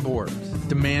HOA boards,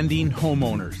 demanding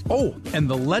homeowners. Oh, and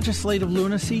the legislative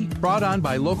lunacy brought on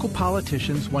by local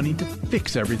politicians wanting to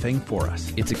fix everything for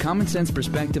us. It's a common sense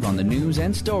perspective on the news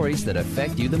and stories that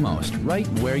affect you the most, right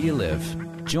where you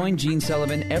live. Join Gene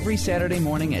Sullivan every Saturday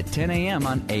morning at 10 a.m.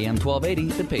 on AM 1280,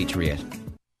 The Patriot.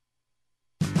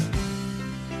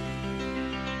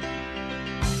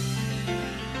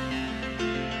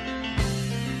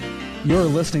 You're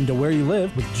listening to Where You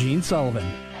Live with Gene Sullivan.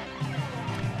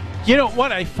 You know,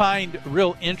 what I find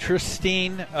real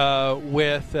interesting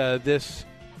with this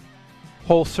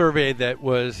whole survey that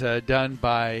was done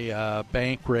by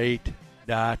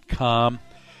Bankrate.com,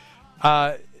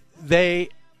 they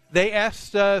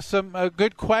asked some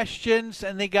good questions,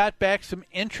 and they got back some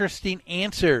interesting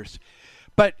answers.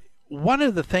 But one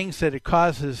of the things that it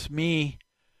causes me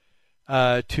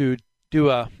to do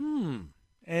a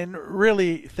and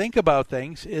really think about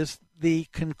things is the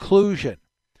conclusion.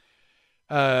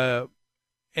 And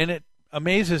it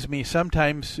amazes me.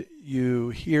 Sometimes you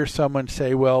hear someone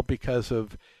say, well, because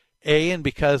of A and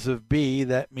because of B,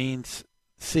 that means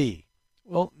C.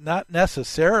 Well, not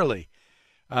necessarily.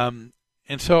 And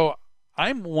so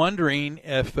I'm wondering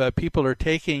if people are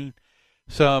taking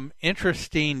some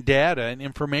interesting data and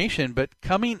information, but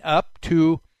coming up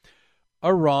to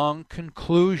a wrong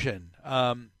conclusion.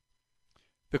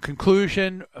 The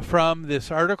conclusion from this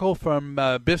article from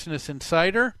Business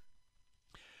Insider,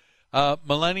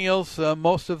 millennials,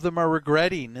 most of them are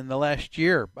regretting in the last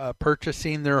year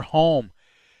purchasing their home.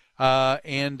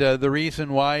 And the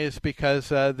reason why is because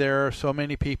there are so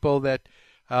many people that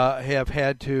have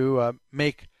had to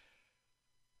make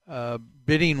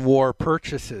bidding war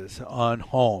purchases on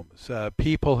homes.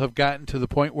 People have gotten to the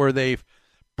point where they've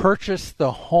purchased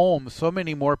the home. So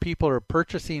many more people are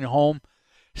purchasing a home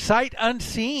sight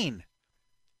unseen,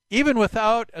 even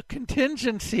without a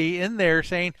contingency in there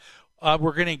saying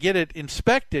we're going to get it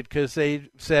inspected, because they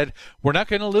said we're not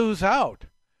going to lose out.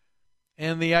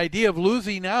 And the idea of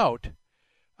losing out,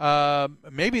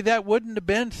 maybe that wouldn't have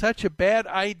been such a bad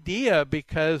idea,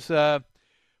 because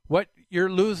what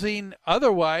you're losing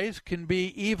otherwise can be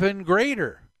even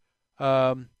greater.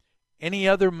 Any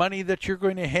other money that you're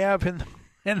going to have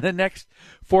in the next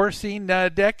foreseen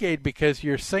decade, because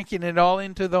you're sinking it all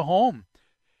into the home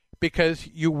because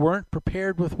you weren't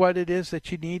prepared with what it is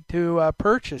that you need to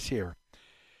purchase here.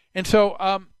 And so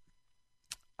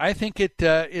I think it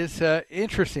is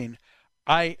interesting.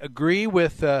 I agree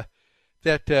with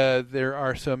that there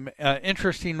are some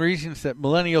interesting reasons that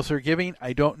millennials are giving.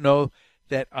 I don't know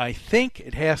that I think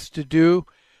it has to do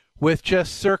with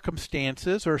just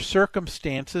circumstances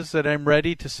that I'm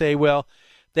ready to say, well,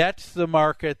 that's the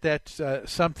market. That's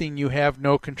something you have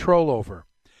no control over.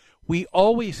 We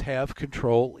always have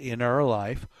control in our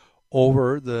life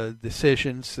over the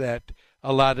decisions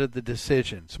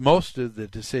most of the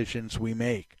decisions we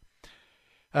make,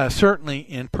 certainly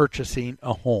in purchasing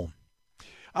a home.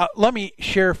 Let me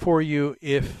share for you,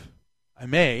 if I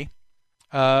may,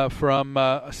 from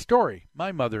a story.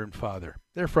 My mother and father,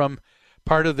 they're from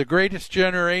part of the greatest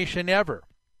generation ever.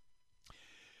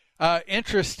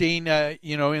 Interesting,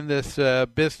 in this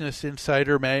Business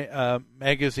Insider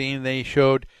magazine, they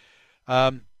showed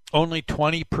only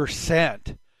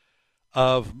 20%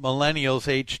 of millennials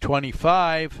age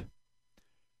 25,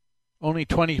 only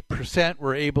 20%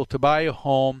 were able to buy a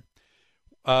home,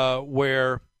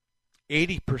 where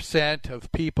 80%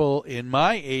 of people in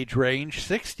my age range,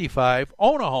 65,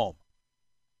 own a home.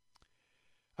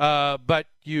 But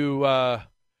you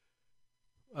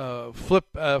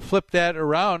flip that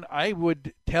around, I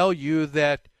would tell you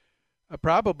that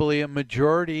probably a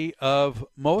majority of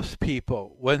most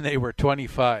people, when they were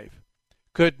 25,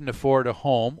 couldn't afford a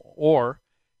home or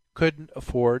couldn't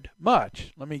afford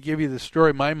much. Let me give you the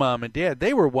story. My mom and dad,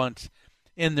 they were once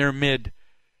in their mid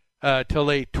to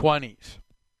late 20s.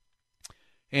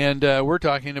 And we're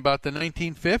talking about the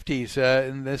 1950s,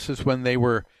 and this is when they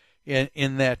were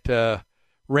in that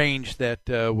range that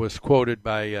was quoted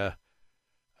by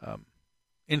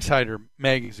Insider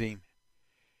magazine.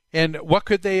 And what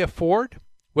could they afford?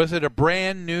 Was it a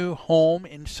brand new home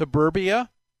in suburbia?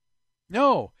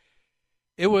 No.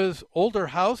 It was older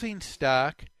housing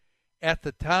stock at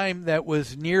the time that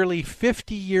was nearly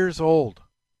 50 years old.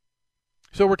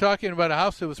 So we're talking about a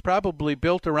house that was probably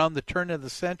built around the turn of the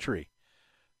century,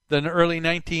 the early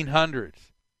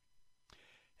 1900s.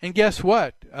 And guess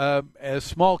what? As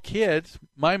small kids,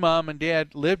 my mom and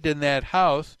dad lived in that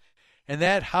house, and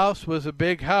that house was a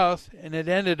big house, and it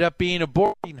ended up being a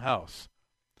boarding house.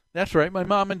 That's right. My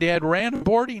mom and dad ran a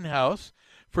boarding house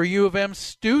for U of M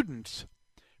students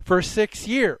for 6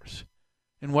 years.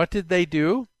 And what did they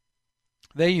do?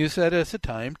 They used that as a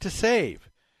time to save.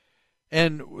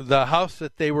 And the house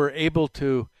that they were able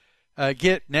to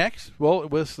get next, well, it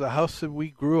was the house that we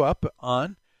grew up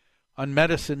on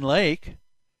Medicine Lake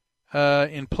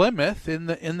in Plymouth in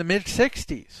the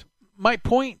mid-'60s. My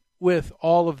point with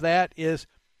all of that is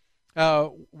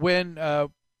when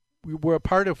we were a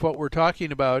part of what we're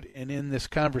talking about and in this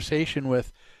conversation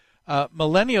with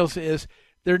millennials is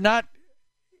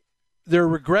they're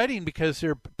regretting because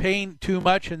they're paying too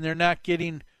much and they're not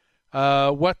getting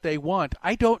what they want.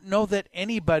 I don't know that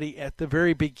anybody at the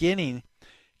very beginning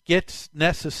gets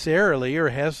necessarily or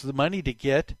has the money to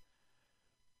get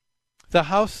the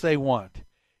house they want.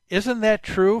 Isn't that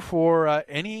true for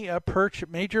any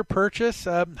major purchase?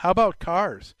 How about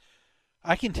cars?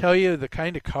 I can tell you the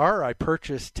kind of car I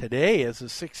purchased today as a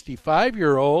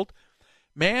 65-year-old,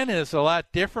 man, is a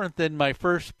lot different than my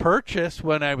first purchase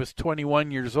when I was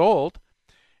 21 years old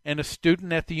and a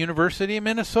student at the University of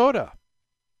Minnesota.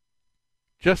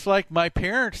 Just like my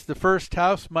parents, the first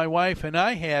house my wife and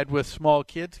I had with small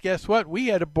kids, guess what? We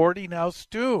had a boarding house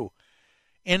too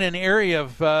in an area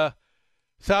of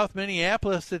South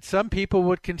Minneapolis that some people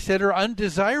would consider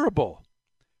undesirable.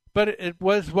 But it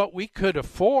was what we could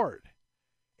afford.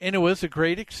 And it was a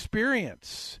great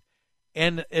experience.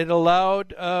 And it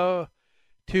allowed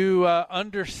to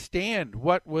understand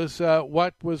what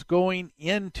was going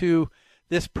into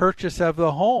this purchase of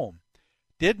the home.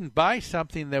 Didn't buy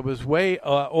something that was way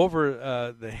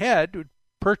over the head,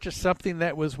 purchased something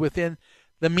that was within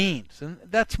the means. And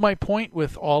that's my point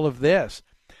with all of this.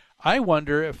 I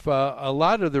wonder if a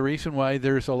lot of the reason why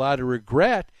there's a lot of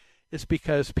regret is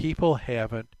because people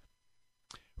haven't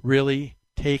really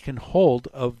taken hold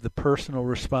of the personal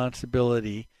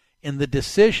responsibility in the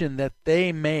decision that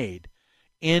they made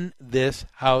in this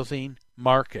housing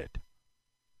market.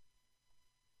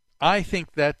 I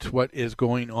think that's what is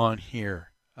going on here.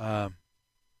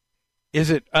 Is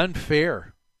it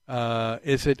unfair?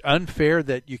 Is it unfair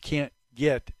that you can't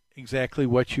get exactly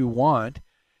what you want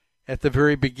at the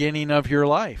very beginning of your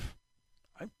life?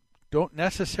 I don't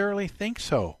necessarily think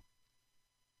so.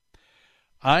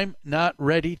 I'm not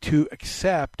ready to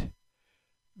accept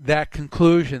that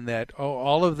conclusion that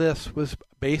all of this was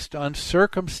based on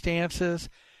circumstances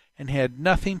and had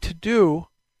nothing to do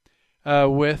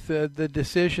with the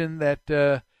decision that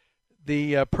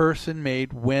the person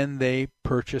made when they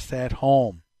purchased that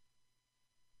home.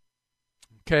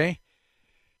 Okay?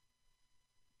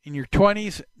 In your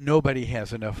 20s, nobody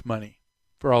has enough money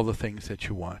for all the things that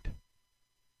you want.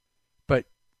 But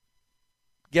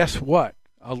guess what?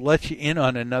 I'll let you in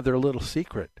on another little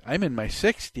secret. I'm in my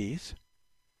 60s,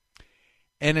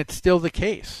 and it's still the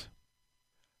case.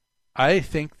 I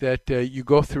think that you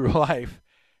go through life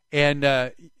and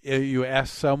you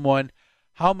ask someone,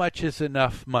 how much is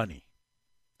enough money?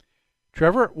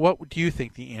 Trevor, what do you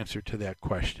think the answer to that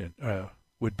question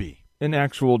would be? An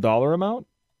actual dollar amount?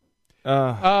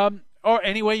 Or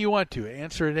any way you want to.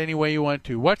 Answer it any way you want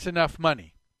to. What's enough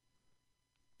money?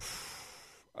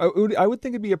 I would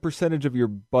think it'd be a percentage of your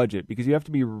budget because you have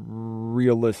to be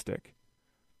realistic,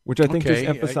 which I think just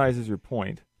emphasizes your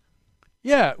point.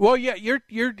 Yeah. Well, yeah. You're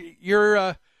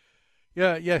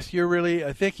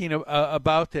really thinking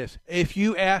about this. If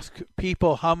you ask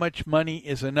people how much money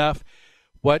is enough,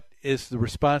 what is the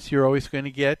response you're always going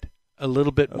to get? A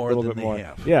little bit more than they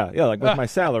have. Yeah, like with my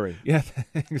salary. Yeah,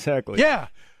 exactly. Yeah.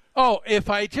 Oh, if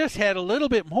I just had a little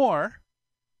bit more,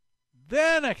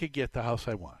 then I could get the house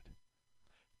I want.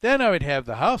 Then I would have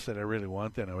the house that I really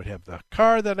want. Then I would have the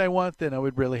car that I want. Then I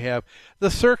would really have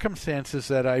the circumstances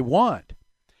that I want.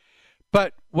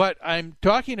 But what I'm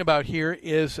talking about here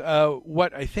is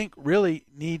what I think really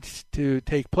needs to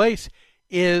take place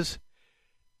is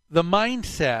the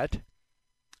mindset,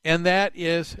 and that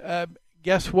is,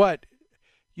 guess what?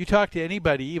 You talk to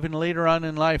anybody, even later on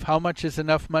in life, how much is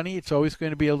enough money? It's always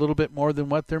going to be a little bit more than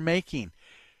what they're making.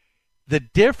 The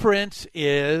difference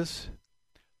is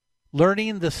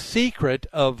learning the secret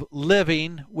of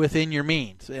living within your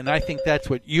means. And I think that's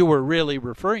what you were really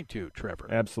referring to, Trevor.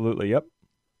 Absolutely, yep.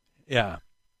 Yeah.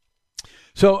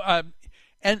 So,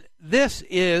 and this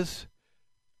is,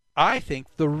 I think,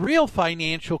 the real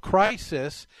financial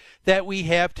crisis that we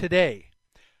have today.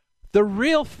 The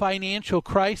real financial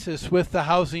crisis with the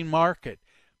housing market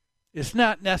is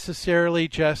not necessarily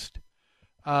just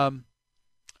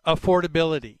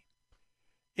affordability.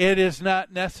 It is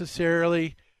not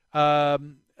necessarily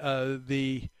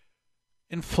the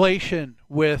inflation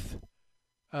with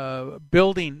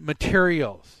building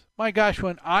materials. My gosh,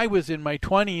 when I was in my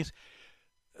 20s,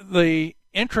 the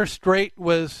interest rate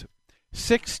was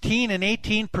 16 and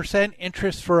 18%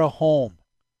 interest for a home.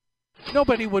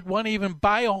 Nobody would want to even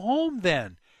buy a home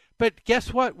then. But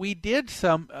guess what? We did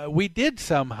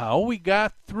somehow. We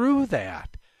got through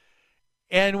that,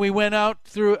 and we went out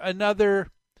through another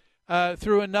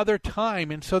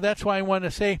time. And so that's why I want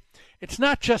to say it's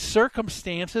not just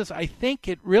circumstances. I think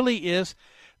it really is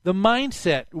the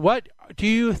mindset. What do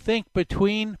you think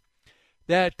between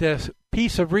that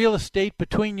piece of real estate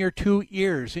between your two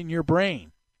ears in your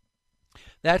brain?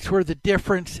 That's where the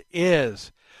difference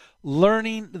is.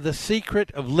 Learning the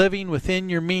secret of living within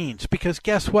your means. Because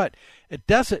guess what? It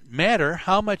doesn't matter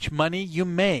how much money you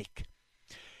make.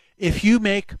 If you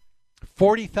make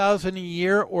 $40,000 a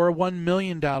year or $1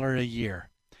 million a year,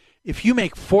 if you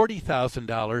make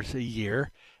 $40,000 a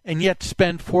year and yet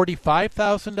spend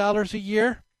 $45,000 a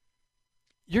year,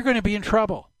 you're going to be in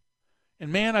trouble.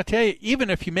 And man, I tell you, even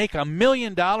if you make $1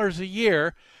 million a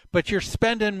year, but you're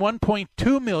spending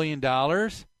 $1.2 million,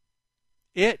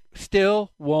 it still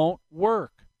won't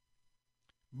work.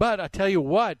 But I tell you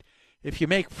what, if you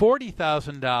make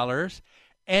 $40,000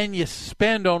 and you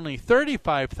spend only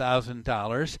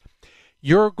 $35,000,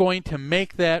 you're going to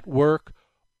make that work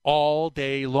all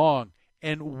day long.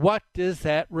 And what does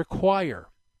that require?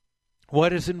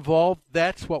 What is involved?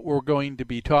 That's what we're going to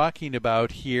be talking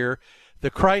about here. The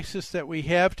crisis that we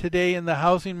have today in the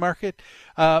housing market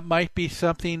might be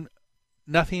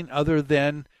nothing other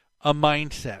than a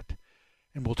mindset.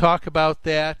 And we'll talk about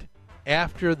that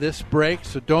after this break,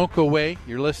 so don't go away.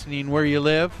 You're listening Where You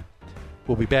Live.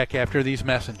 We'll be back after these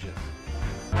messages.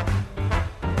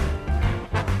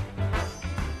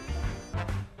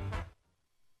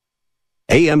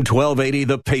 AM 1280,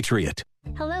 The Patriot.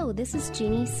 Hello, this is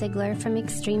Jeannie Sigler from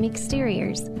Extreme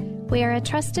Exteriors. We are a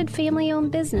trusted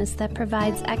family-owned business that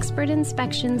provides expert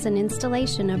inspections and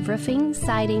installation of roofing,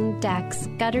 siding, decks,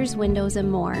 gutters, windows, and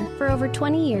more. For over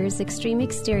 20 years, Extreme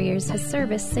Exteriors has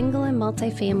serviced single and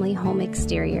multifamily home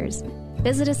exteriors.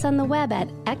 Visit us on the web at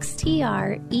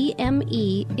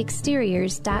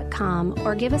xtremeexteriors.com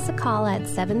or give us a call at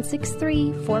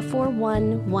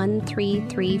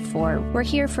 763-441-1334. We're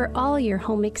here for all your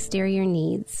home exterior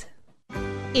needs.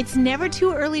 It's never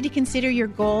too early to consider your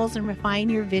goals and refine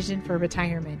your vision for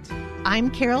retirement.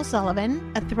 I'm Carol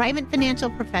Sullivan, a Thrivent financial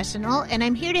professional, and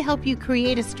I'm here to help you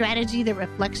create a strategy that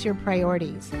reflects your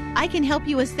priorities. I can help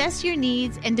you assess your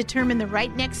needs and determine the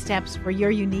right next steps for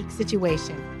your unique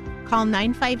situation. Call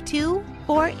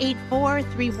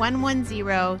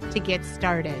 952-484-3110 to get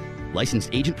started. Licensed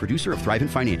agent producer of Thrivent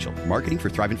Financial. Marketing for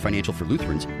Thrivent Financial for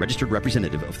Lutherans. Registered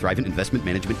representative of Thrivent Investment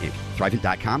Management, Inc.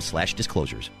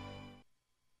 Thrivent.com/disclosures.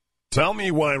 Tell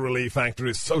me why Relief Factor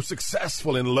is so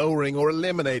successful in lowering or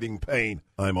eliminating pain.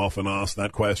 I'm often asked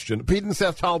that question. Pete and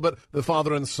Seth Talbot, the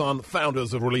father and son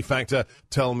founders of Relief Factor,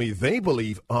 tell me they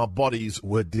believe our bodies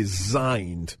were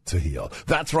designed to heal.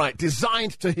 That's right,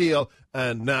 designed to heal.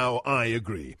 And now I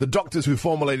agree. The doctors who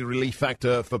formulated Relief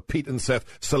Factor for Pete and Seth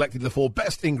selected the 4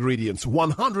 best ingredients,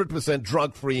 100%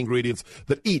 drug-free ingredients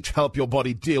that each help your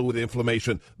body deal with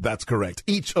inflammation. That's correct.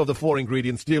 Each of the 4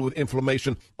 ingredients deal with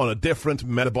inflammation on a different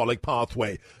metabolic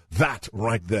pathway. That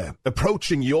right there.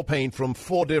 Approaching your pain from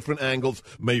 4 different angles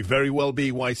may very well be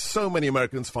why so many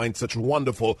Americans find such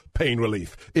wonderful pain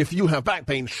relief. If you have back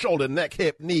pain, shoulder, neck,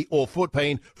 hip, knee, or foot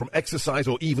pain from exercise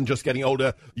or even just getting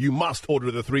older, you must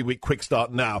order the 3-week quick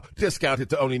start now. Discount it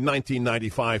to only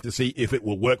 $19.95 to see if it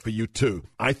will work for you too.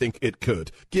 I think it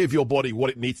could. Give your body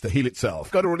what it needs to heal itself.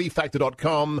 Go to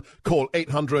ReliefFactor.com. Call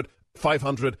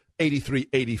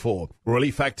 800-500-8384.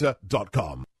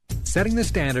 ReliefFactor.com. Setting the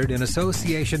standard in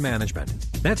association management.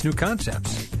 That's New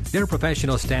Concepts. Their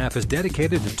professional staff is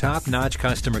dedicated to top-notch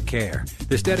customer care.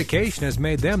 This dedication has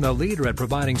made them the leader at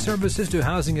providing services to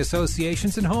housing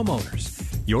associations and homeowners.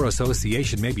 Your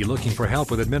association may be looking for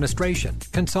help with administration,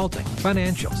 consulting,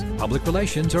 financials, public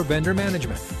relations, or vendor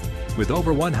management. With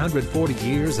over 140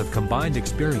 years of combined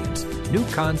experience, New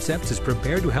Concepts is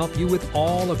prepared to help you with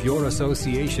all of your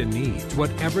association needs,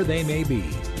 whatever they may be.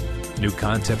 New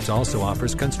Concepts also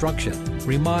offers construction,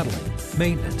 remodeling,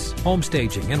 maintenance, home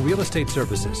staging, and real estate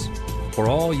services. For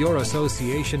all your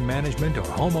association management or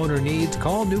homeowner needs,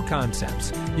 call New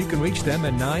Concepts. You can reach them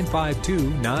at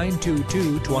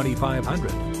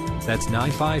 952-922-2500. That's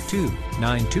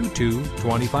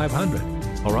 952-922-2500.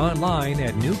 Or online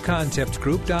at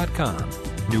newconceptsgroup.com.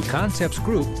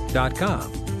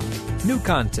 newconceptsgroup.com. New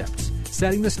Concepts,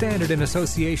 setting the standard in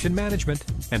association management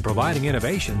and providing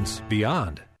innovations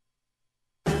beyond.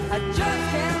 I just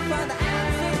can't find the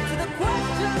answer to the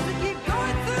questions that keep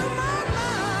going through my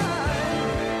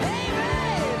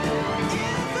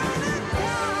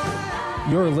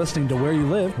mind. You're listening to Where You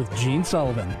Live with Gene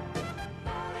Sullivan.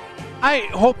 I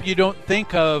hope you don't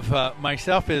think of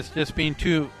myself as just being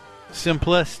too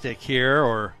simplistic here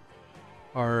or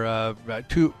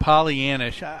too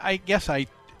Pollyannish. I guess I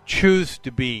choose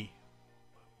to be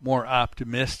more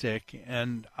optimistic,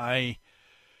 and I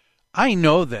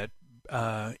know that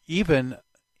even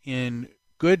in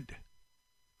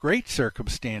great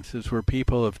circumstances where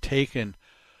people have taken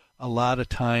a lot of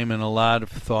time and a lot of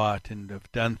thought and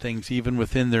have done things even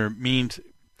within their means,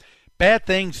 bad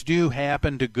things do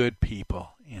happen to good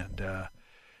people,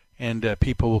 and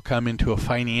people will come into a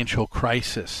financial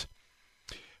crisis.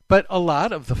 But a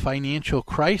lot of the financial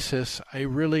crisis, I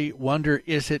really wonder,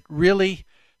 is it really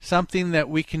something that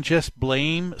we can just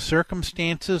blame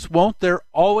circumstances? Won't there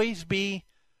always be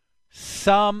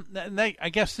some, I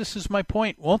guess this is my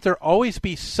point, won't there always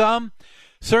be some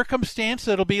circumstance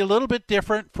that'll be a little bit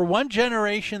different for one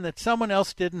generation that someone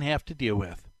else didn't have to deal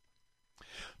with?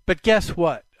 But guess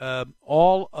what?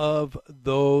 All of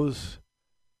those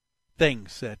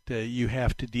things that you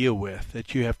have to deal with,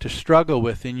 that you have to struggle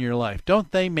with in your life,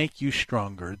 don't they make you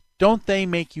stronger? Don't they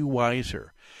make you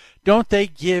wiser? Don't they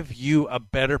give you a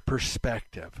better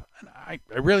perspective? And I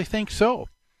really think so.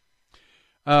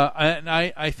 And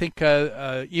I think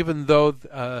even though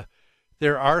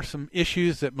there are some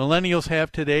issues that millennials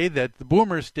have today that the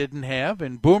boomers didn't have,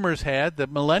 and boomers had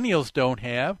that millennials don't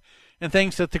have, and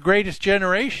things that the greatest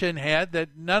generation had that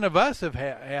none of us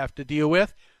have to deal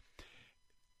with,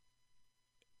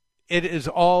 it is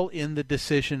all in the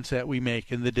decisions that we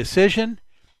make, and the decision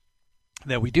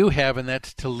that we do have, and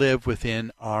that's to live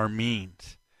within our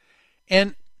means.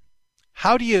 And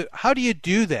how do you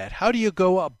do that? How do you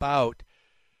go about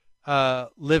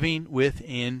living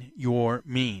within your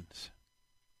means?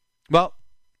 Well,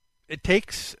 it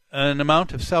takes an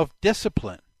amount of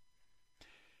self-discipline.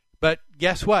 But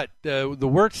guess what? The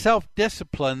word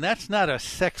self-discipline, that's not a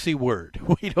sexy word.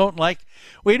 We don't like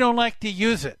to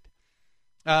use it.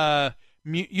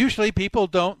 Usually people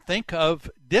don't think of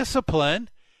discipline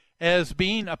as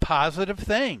being a positive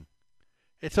thing.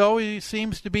 It always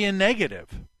seems to be a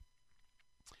negative.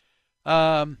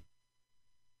 I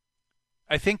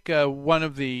think one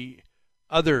of the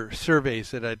other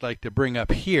surveys that I'd like to bring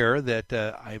up here that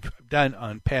I've done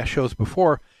on past shows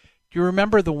before, do you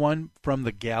remember the one from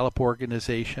the Gallup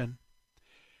organization?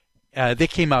 They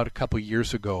came out a couple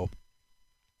years ago,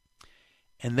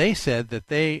 and they said that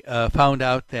they found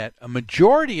out that a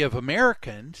majority of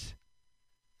Americans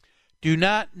do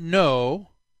not know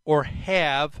or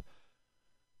have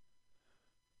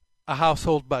a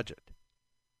household budget.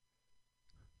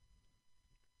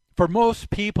 For most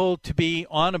people to be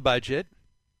on a budget,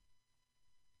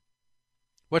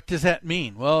 what does that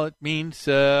mean? Well, it means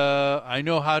I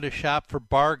know how to shop for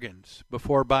bargains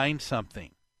before buying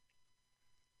something.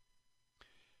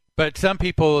 But some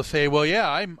people will say, well, yeah,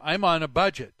 I'm on a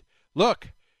budget. Look,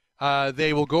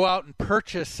 they will go out and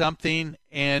purchase something,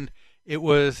 and it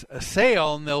was a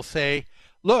sale, and they'll say,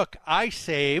 look, I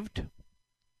saved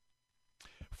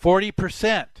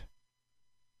 40%.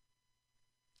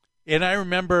 And I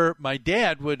remember my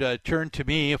dad would turn to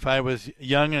me if I was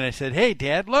young, and I said, hey,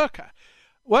 Dad, look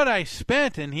what I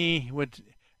spent. And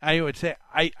I would say,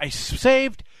 I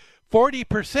saved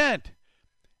 40%.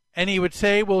 And he would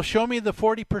say, well, show me the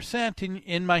 40%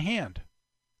 in my hand.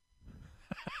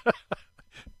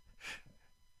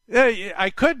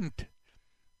 I couldn't.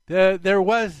 There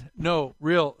was no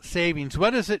real savings.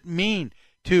 What does it mean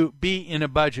to be in a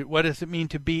budget? What does it mean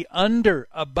to be under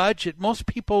a budget? Most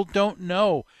people don't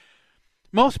know.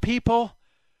 Most people,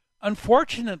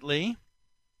 unfortunately,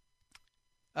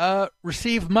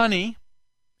 receive money,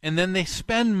 and then they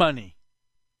spend money.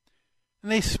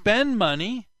 And they spend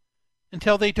money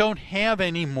until they don't have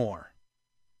any more.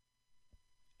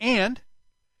 And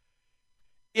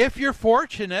if you're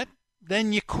fortunate,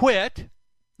 then you quit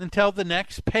until the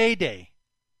next payday.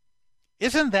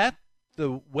 Isn't that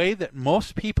the way that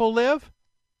most people live?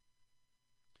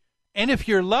 And if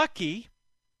you're lucky,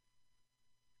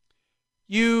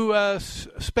 you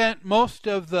spent most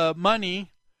of the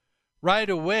money right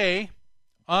away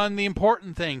on the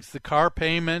important things, the car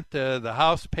payment, the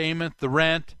house payment, the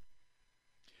rent,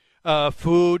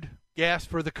 food, gas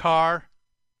for the car.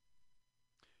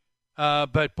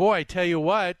 But boy, I tell you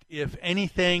what, if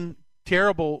anything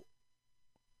terrible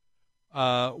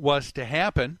was to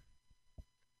happen,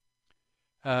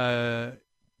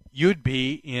 you'd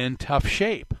be in tough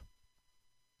shape.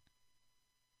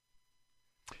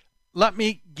 Let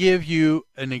me give you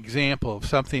an example of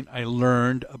something I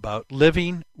learned about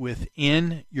living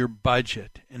within your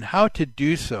budget and how to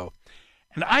do so.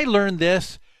 And I learned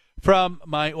this from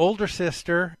my older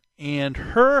sister and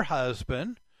her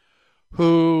husband,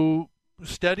 who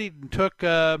studied and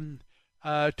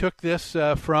took this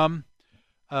from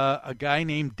a guy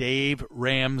named Dave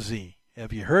Ramsey.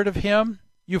 Have you heard of him?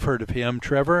 You've heard of him,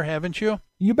 Trevor, haven't you?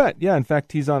 You bet. Yeah, in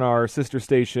fact, he's on our sister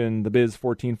station, The Biz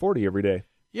 1440, every day.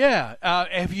 Yeah.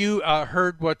 Have you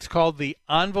heard what's called the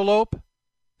envelope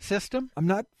system? I'm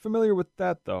not familiar with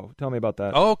that, though. Tell me about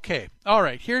that. Okay. All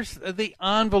right. Here's the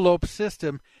envelope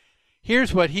system.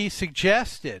 Here's what he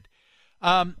suggested,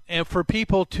 and for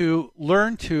people to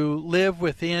learn to live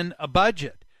within a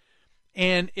budget.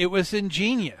 And it was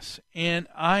ingenious, and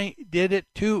I did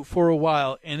it too for a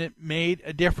while, and it made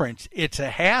a difference. It's a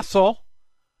hassle,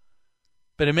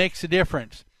 but it makes a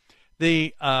difference.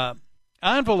 The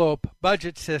envelope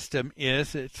budget system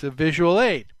it's a visual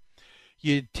aid.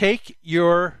 You take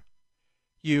the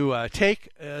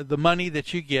money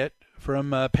that you get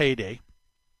from payday,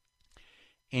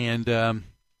 and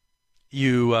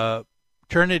you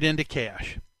turn it into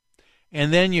cash.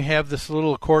 And then you have this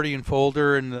little accordion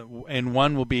folder, and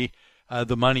one will be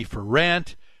the money for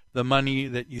rent, the money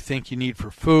that you think you need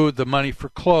for food, the money for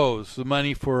clothes, the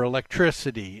money for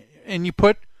electricity. And you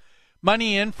put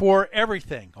money in for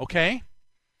everything, okay?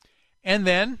 And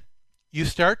then you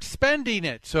start spending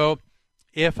it. So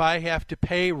if I have to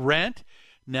pay rent,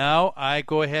 now I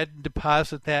go ahead and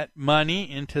deposit that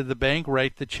money into the bank,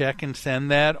 write the check, and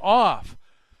send that off.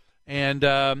 And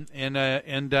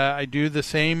I do the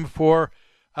same for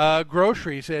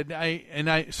groceries, and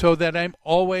I so that I'm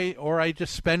always, or I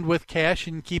just spend with cash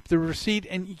and keep the receipt.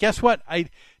 And guess what? I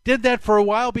did that for a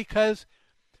while because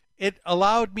it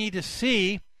allowed me to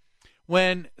see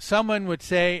when someone would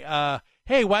say,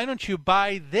 "Hey, why don't you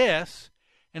buy this?"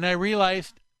 And I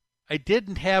realized I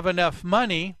didn't have enough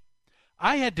money.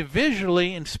 I had to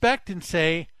visually inspect and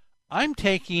say, "I'm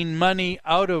taking money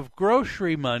out of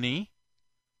grocery money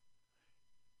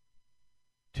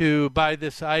to buy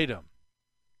this item."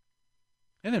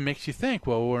 And it makes you think,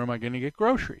 well, where am I going to get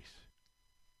groceries?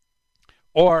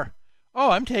 Or,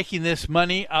 I'm taking this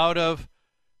money out of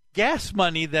gas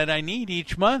money that I need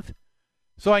each month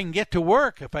so I can get to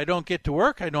work. If I don't get to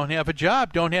work, I don't have a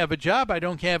job. Don't have a job, I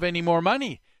don't have any more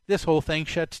money. This whole thing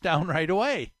shuts down right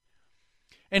away.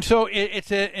 And so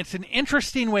it's an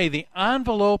interesting way, the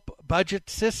envelope budget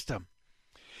system.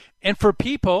 And for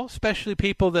people, especially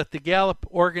people that the Gallup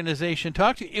organization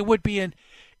talked to, it would be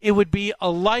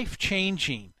a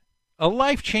life-changing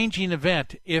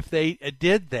event if they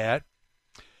did that.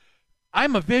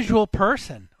 I'm a visual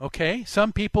person, okay?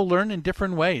 Some people learn in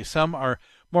different ways. Some are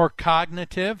more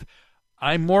cognitive.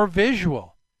 I'm more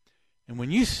visual. And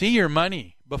when you see your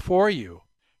money before you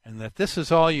and that this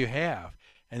is all you have,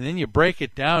 and then you break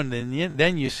it down, and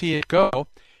then you see it go,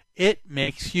 it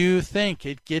makes you think.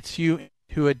 It gets you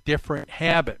to a different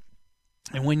habit.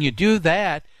 And when you do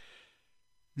that,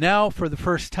 now for the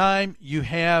first time you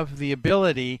have the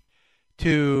ability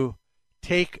to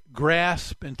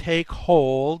grasp and take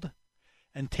hold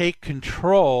and take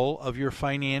control of your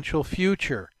financial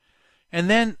future. And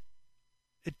then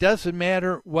it doesn't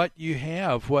matter what you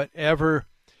have, whatever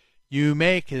you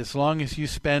make, as long as you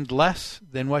spend less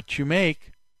than what you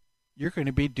make, you're going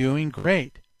to be doing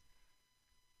great.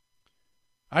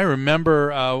 I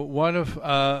remember one of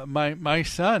my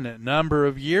son a number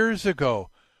of years ago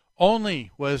only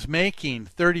was making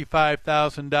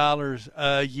 $35,000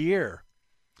 a year.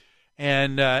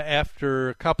 And after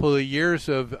a couple of years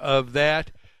of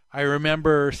that, I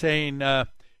remember saying,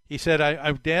 he said,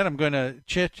 Dad, I'm going to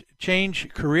change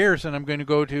careers, and I'm going to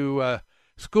go to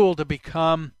school to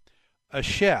become a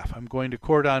chef. I'm going to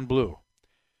Cordon Bleu.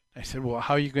 I said, well,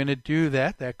 how are you going to do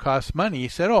that? That costs money. He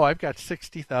said, I've got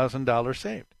 $60,000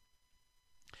 saved.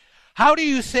 How do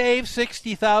you save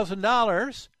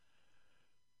 $60,000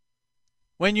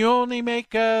 when you only make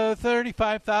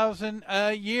 $35,000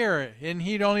 a year, and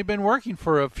he'd only been working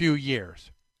for a few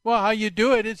years? Well, how you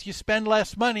do it is you spend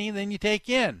less money than you take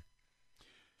in.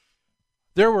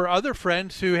 There were other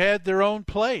friends who had their own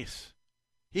place.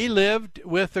 He lived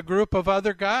with a group of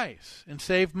other guys and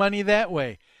saved money that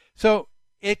way. So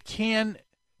it can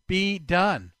be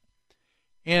done.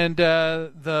 And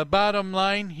the bottom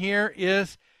line here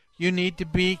is you need to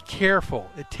be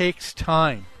careful. It takes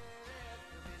time.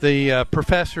 The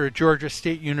professor at Georgia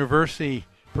State University,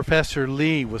 Professor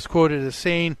Lee, was quoted as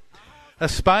saying,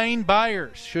 aspiring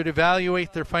buyers should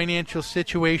evaluate their financial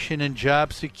situation and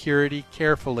job security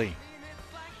carefully.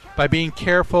 By being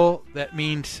careful, that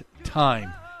means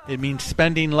time. It means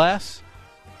spending less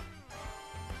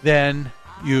than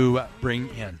you bring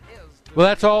in. Well,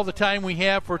 that's all the time we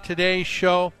have for today's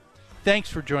show. Thanks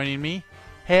for joining me.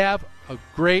 Have a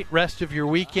great rest of your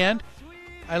weekend.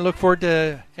 I look forward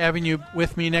to having you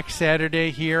with me next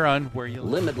Saturday here on Where You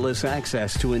Live. Limitless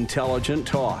access to intelligent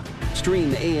talk.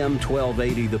 Stream AM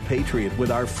 1280 The Patriot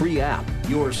with our free app,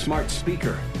 your smart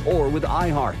speaker, or with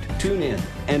iHeart, TuneIn,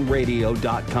 and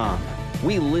Radio.com.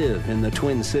 We live in the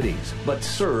Twin Cities, but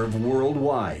serve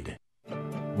worldwide.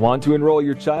 Want to enroll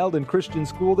your child in Christian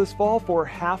school this fall for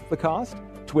half the cost?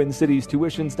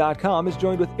 TwinCitiesTuitions.com has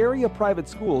joined with area private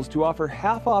schools to offer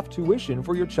half-off tuition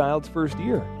for your child's first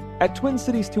year. At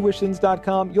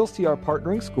TwinCitiesTuitions.com, you'll see our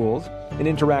partnering schools, an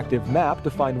interactive map to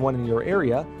find one in your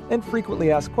area, and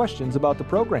frequently asked questions about the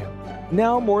program.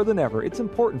 Now more than ever, it's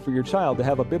important for your child to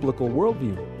have a biblical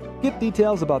worldview. Get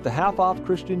details about the half-off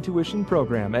Christian tuition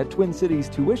program at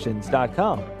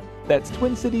TwinCitiesTuitions.com. That's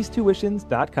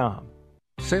TwinCitiesTuitions.com.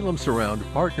 Salem Surround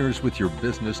partners with your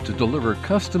business to deliver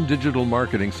custom digital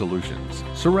marketing solutions.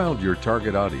 Surround your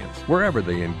target audience wherever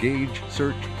they engage,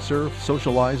 search, surf,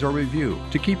 socialize, or review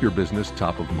to keep your business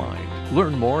top of mind.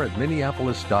 Learn more at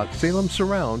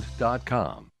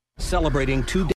minneapolis.salemsurround.com. Celebrating 2